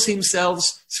reveals himself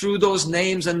through those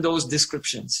names and those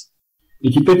descriptions. И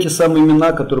теперь те самые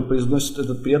имена, которые произносит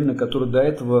этот преданный, которые до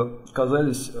этого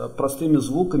казались простыми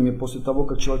звуками, после того,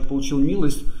 как человек получил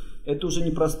милость, это уже не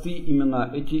простые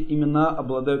имена. Эти имена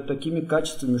обладают такими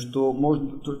качествами, что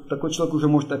такой человек уже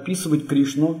может описывать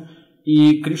Кришну,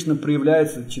 и Кришна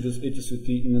проявляется через эти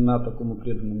святые имена такому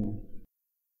преданному.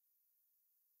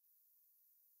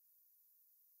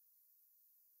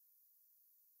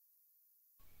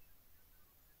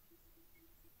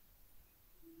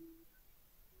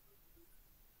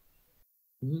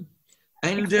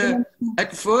 And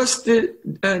at first the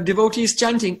devotee is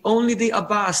chanting, only the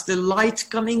Abbas, the light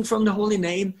coming from the holy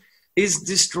name, is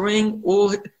destroying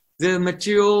all the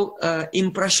material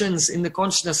impressions in the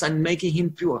consciousness and making him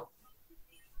pure.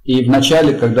 И в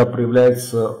начале, когда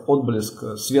проявляется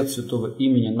отблеск, свет святого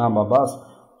имени Нам Аббас,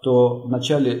 то в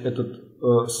начале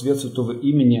этот свет святого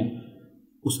имени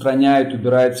устраняет,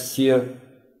 убирает все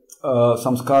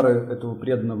самскары этого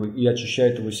преданного и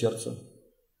очищает его сердце.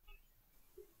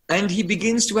 And he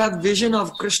begins to have vision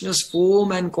of Krishna's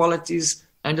form and qualities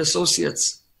and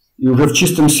associates. И уже в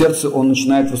чистом сердце он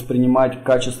начинает воспринимать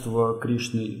качество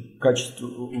Кришны, качество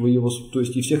его, то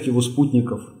есть и всех его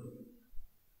спутников.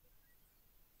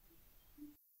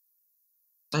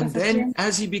 And then,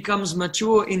 as he becomes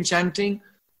mature in chanting,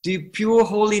 the pure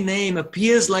holy name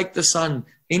appears like the sun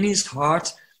in his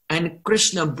heart, and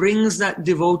Krishna brings that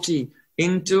devotee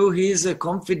into his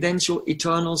confidential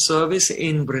eternal service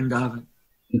in Vrindavan.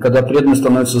 И когда преданный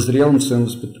становится зрелым в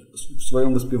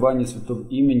своем воспевании святого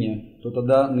имени, то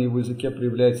тогда на его языке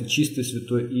проявляется чистое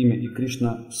святое имя, и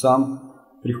Кришна сам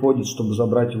приходит, чтобы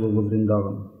забрать его во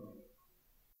Вриндаван.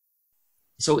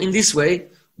 So in this way,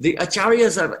 the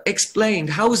acharyas have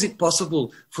explained how is it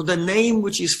possible for the name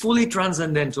which is fully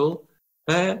transcendental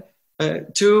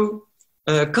to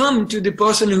come to the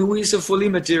person who is a fully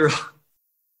material.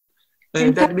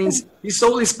 That means his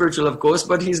soul is spiritual, of course,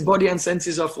 but his body and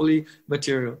senses are fully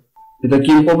material. И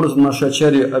таким образом наши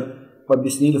ачарьи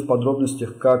объяснили в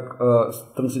подробностях, как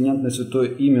трансцендентное святое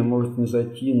имя может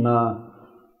низвойти на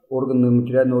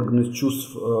материальные органы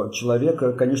чувств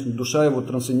человека. Конечно, душа его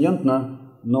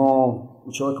трансцендентна, но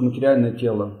у человека материальное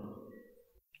тело.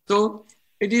 So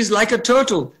it is like a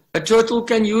turtle. A turtle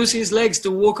can use his legs to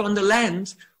walk on the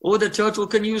land, or the turtle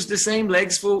can use the same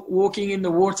legs for walking in the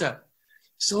water.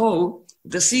 So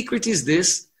the secret is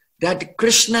this, that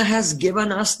Krishna has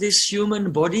given us this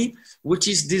human body, which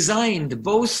is designed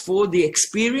both for the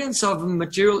experience of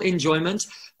material enjoyment,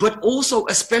 but also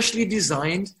especially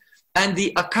designed, and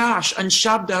the Akash and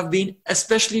Shabda have been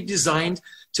especially designed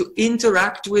to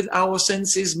interact with our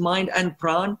senses, mind and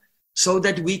pran, so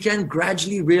that we can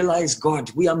gradually realize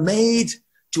God. We are made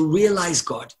to realize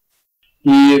God.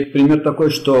 И пример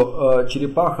такой, что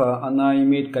черепаха, она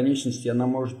имеет конечности, она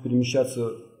может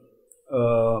перемещаться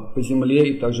по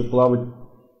земле и также плавать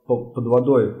под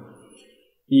водой.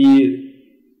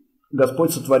 И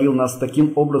Господь сотворил нас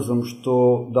таким образом,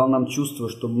 что дал нам чувство,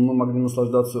 чтобы мы могли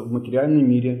наслаждаться в материальном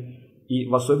мире, и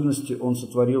в особенности Он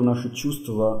сотворил наши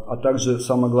чувства, а также,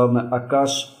 самое главное,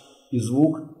 акаш и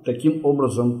звук таким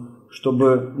образом,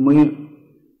 чтобы мы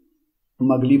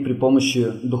могли при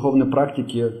помощи духовной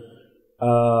практики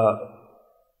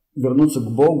вернуться к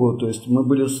Богу, то есть мы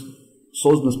были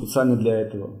созданы специально для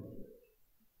этого.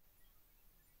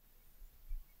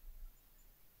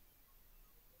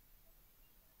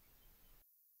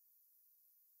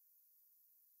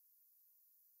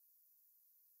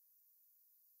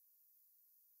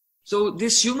 So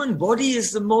this human body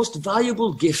is the most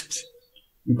valuable gift.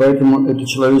 И поэтому это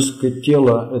человеческое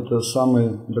тело – это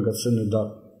самый драгоценный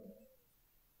дар.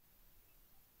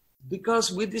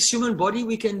 Because with this human body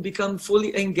we can become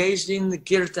fully engaged in the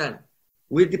kirtan,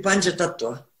 with the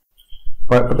panchatattva.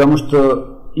 Потому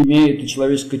что, имея это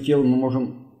человеческое тело, мы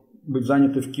можем быть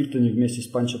заняты в киртане вместе с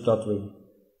панчататтвой.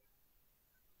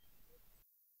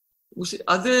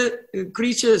 Other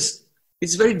creatures,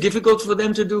 it's very difficult for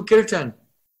them to do kirtan.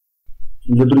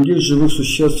 Для других живых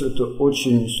существ это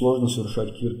очень сложно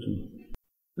совершать киртан.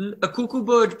 A cuckoo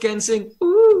bird can sing,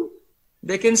 ooh,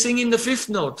 they can sing in the fifth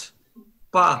note,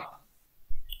 pa.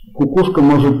 Кукушка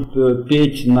может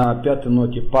петь на пятой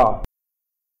ноте па.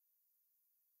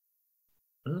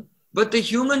 But the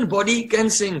human body can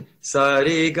sing sa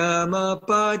re ga ma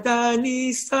pa da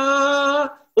ni sa,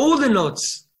 all the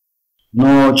notes.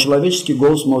 Но человеческий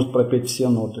голос может пропеть все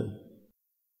ноты.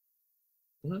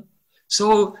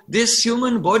 So this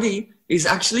human body is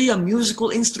actually a musical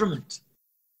instrument.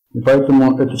 И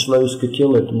поэтому это человеческое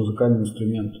тело, это музыкальный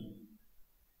инструмент.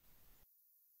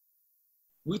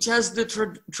 which has the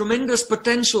tremendous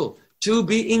potential to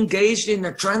be engaged in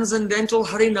a transcendental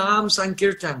Harinam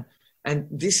Sankirtan. And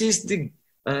this is the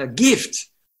gift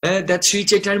that Sri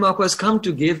Chaitanya Mahaprabhu has come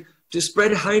to give, to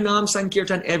spread Harinam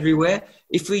Sankirtan everywhere.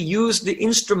 If we use the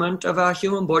instrument of our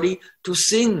human body to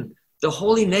sing the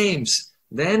holy names,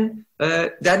 then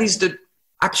that is the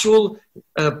actual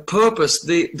purpose,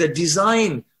 the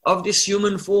design of this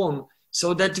human form,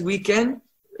 so that we can,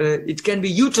 it can be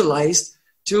utilized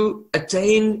to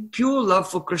attain pure love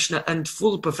for Krishna and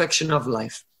full perfection of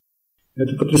life.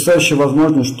 Это потрясающая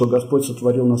возможность, что Господь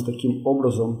сотворил нас таким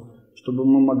образом, чтобы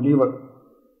мы могли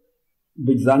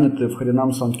быть заняты в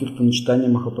Харинам Санкиртане читания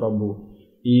Махапрабху.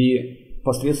 И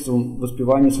посредством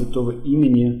воспевания святого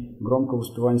имени, громкого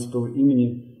воспевания святого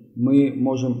имени, мы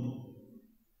можем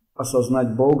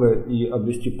осознать Бога и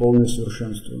обрести полное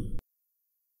совершенство.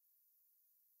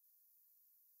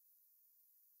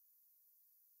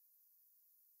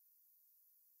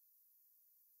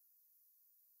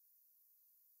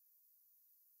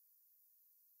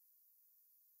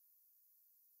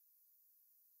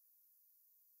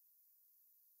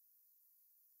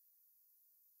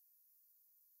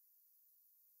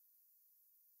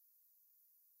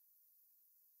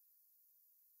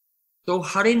 So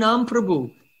Harinam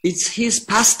Prabhu, it's his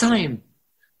pastime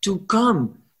to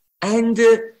come and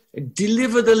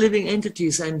deliver the living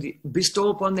entities and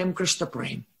bestow upon them Krishna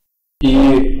Prem. И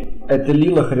это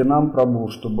лила Харинам Прабху,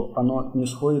 чтобы оно не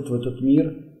сходит в этот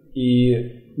мир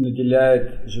и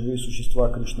наделяет живые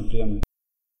существа Кришна Премой.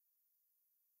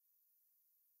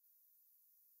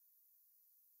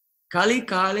 Kali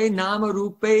Kale Nama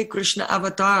Rupe Krishna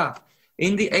Avatar.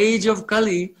 In the age of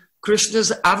Kali,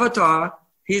 Krishna's avatar,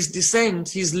 his descent,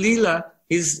 his lila,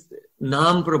 his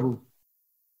Nam Prabhu.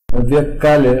 В век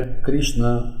Кали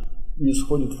Кришна не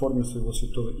сходит в форме своего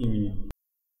святого имени.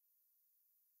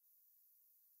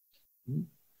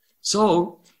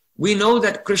 So, we know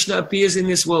that Krishna appears in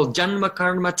this world. Janma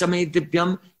karma chame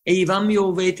divyam evam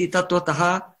yo veti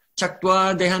tattvataha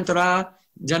chaktva dehantara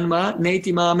janma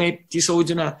neti mame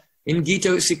tisojana. In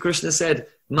Gita, Sri Krishna said,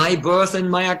 my birth and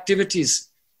my activities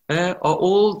are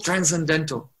all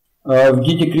transcendental. В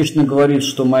Гите Кришна говорит,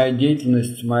 что моя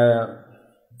деятельность, моя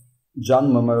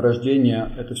джанма, мое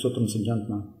рождение, это все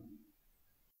трансцендентно.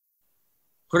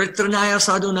 Paritranaya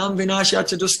sadhunam vinashya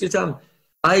chaduskritam.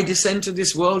 I descend to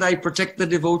this world, I protect the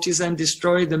devotees and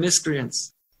destroy the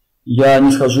miscreants. Я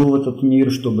не схожу в этот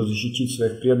мир, чтобы защитить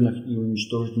своих преданных и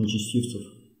уничтожить нечестивцев.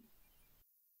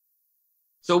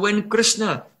 So when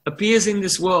Krishna appears in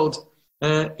this world,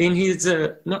 in his,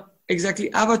 not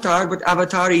exactly avatar, but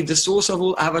avatari, the source of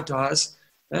all avatars,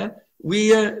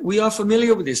 we are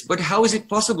familiar with this. But how is it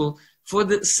possible for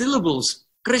the syllables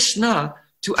Krishna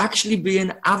to actually be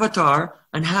an avatar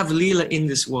and have Leela in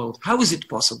this world? How is it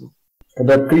possible?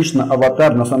 Когда Кришна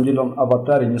аватар, на самом деле он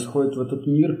аватар и не сходит в этот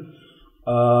мир,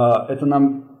 это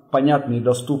нам понятно и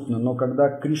доступно. Но когда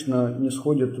Кришна не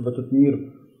сходит в этот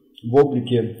мир в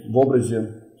облике, в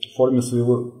образе, в форме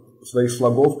своих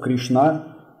слогов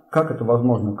Кришна, как это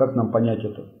возможно? Как нам понять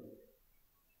это?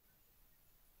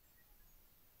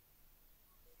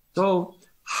 So,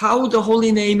 how the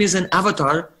holy name is an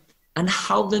avatar and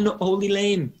how the holy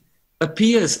name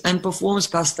appears and performs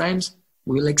pastimes,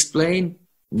 we'll explain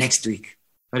next week.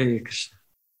 Hare Krishna.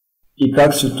 И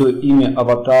как святое имя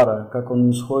аватара, как он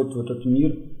не сходит в этот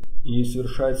мир и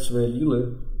совершает свои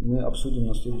лилы, мы обсудим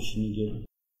на следующей неделе.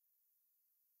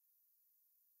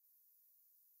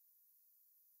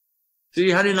 Shri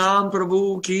Harinam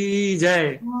Prabhu ki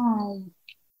jai.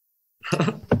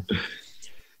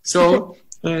 So,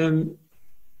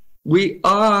 we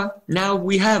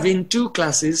have in 2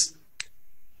 classes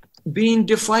been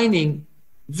defining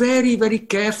very, very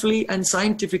carefully and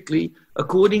scientifically,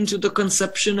 according to the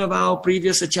conception of our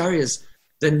previous acharyas,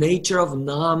 the nature of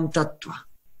Nam Tattva.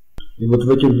 И вот в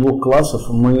этих 2 классах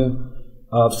мы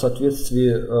в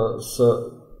соответствии с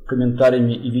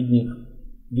комментариями и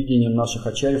видением наших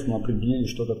ачарьев мы определили,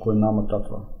 что такое Нама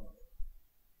Татва.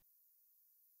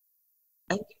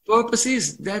 And the purpose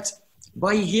is that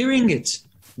by hearing it,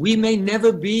 we may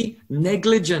never be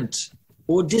negligent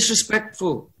or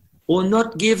disrespectful or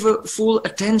not give full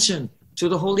attention to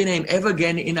the holy name ever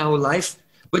again in our life,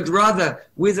 but rather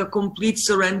with a complete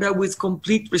surrender, with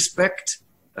complete respect,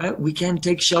 we can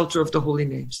take shelter of the holy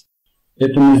names.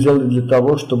 Это мы сделали для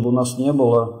того, чтобы у нас не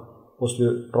было,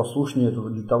 после прослушивания этого,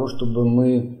 для того, чтобы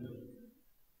мы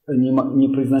не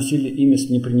произносили имя с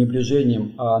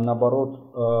непренебрежением, а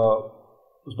наоборот,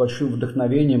 с большим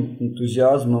вдохновением,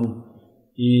 энтузиазмом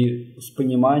и с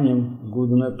пониманием, с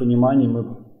глубиной понимания мы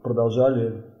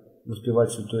продолжали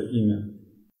воспевать святое имя.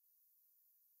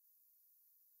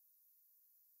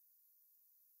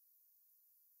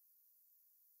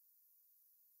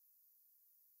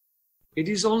 It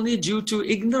is only due to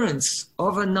ignorance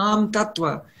of a Nam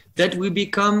Tattva that we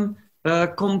become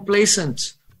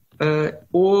complacent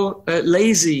or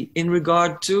lazy in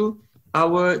regard to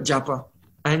our japa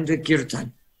and the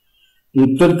kirtan.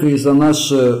 И только из-за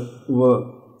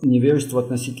нашего невежества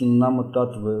относительно Нама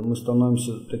Татвы мы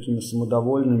становимся такими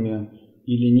самодовольными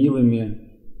и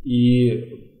ленивыми,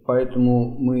 и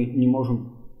поэтому мы не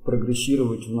можем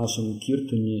прогрессировать в нашем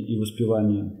киртане и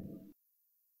воспевании.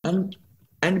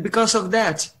 And because of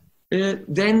that,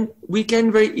 then we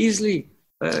can very easily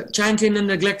chant in a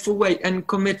neglectful way and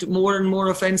commit more and more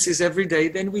offenses every day.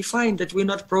 Then we find that we're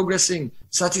not progressing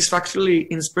satisfactorily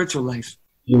in spiritual life.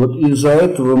 И вот из-за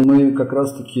этого мы как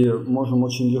раз-таки можем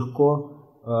очень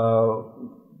легко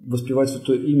воспевать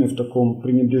Святое Имя в таком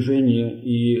пренебрежении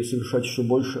и совершать еще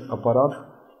больше аппарат,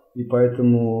 и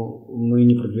поэтому мы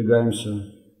не продвигаемся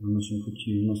на нашем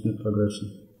пути, у нас нет прогресса.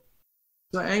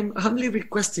 So I'm humbly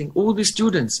requesting all the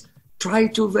students, try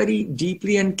to very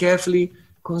deeply and carefully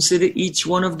consider each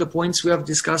one of the points we have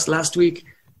discussed last week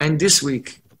and this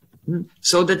week,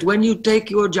 so that when you take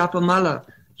your japamala,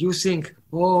 you think,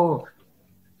 oh,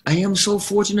 I am so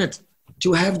fortunate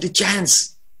to have the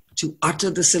chance to utter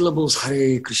the syllables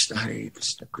Hare Krishna,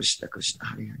 Krishna Krishna,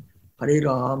 Hare Hare,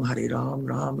 Hare Ram,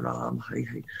 Ram Ram, Hare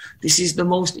Hare. This is the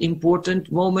most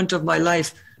important moment of my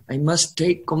life. I must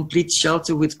take complete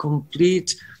shelter with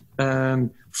complete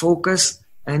focus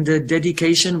and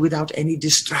dedication without any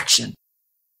distraction.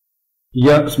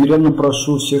 Я смиренно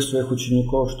прошу всех своих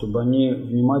учеников, чтобы они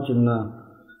внимательно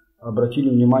обратили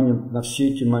внимание на все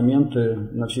эти моменты,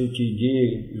 на все эти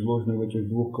идеи, изложенные в этих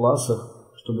двух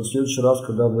классах, чтобы в следующий раз,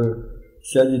 когда вы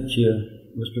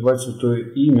сядете воспевать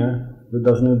Святое Имя, вы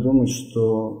должны думать,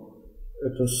 что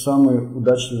это самый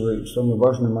удачливый, самый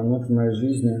важный момент в моей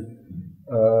жизни,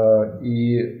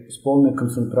 и с полной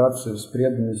концентрацией, с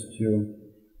преданностью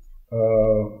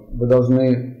вы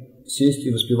должны сесть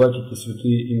и воспевать эти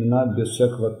святые имена без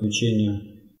всякого отвлечения.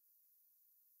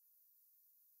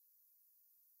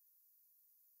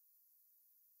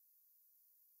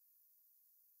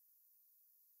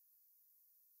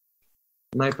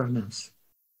 My pranams.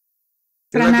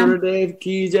 Srila Gurudev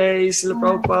ki jai, Srila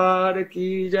Prabhupada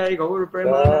ki jai, Gaur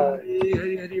Premanandi,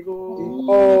 Hari Hari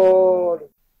Bol.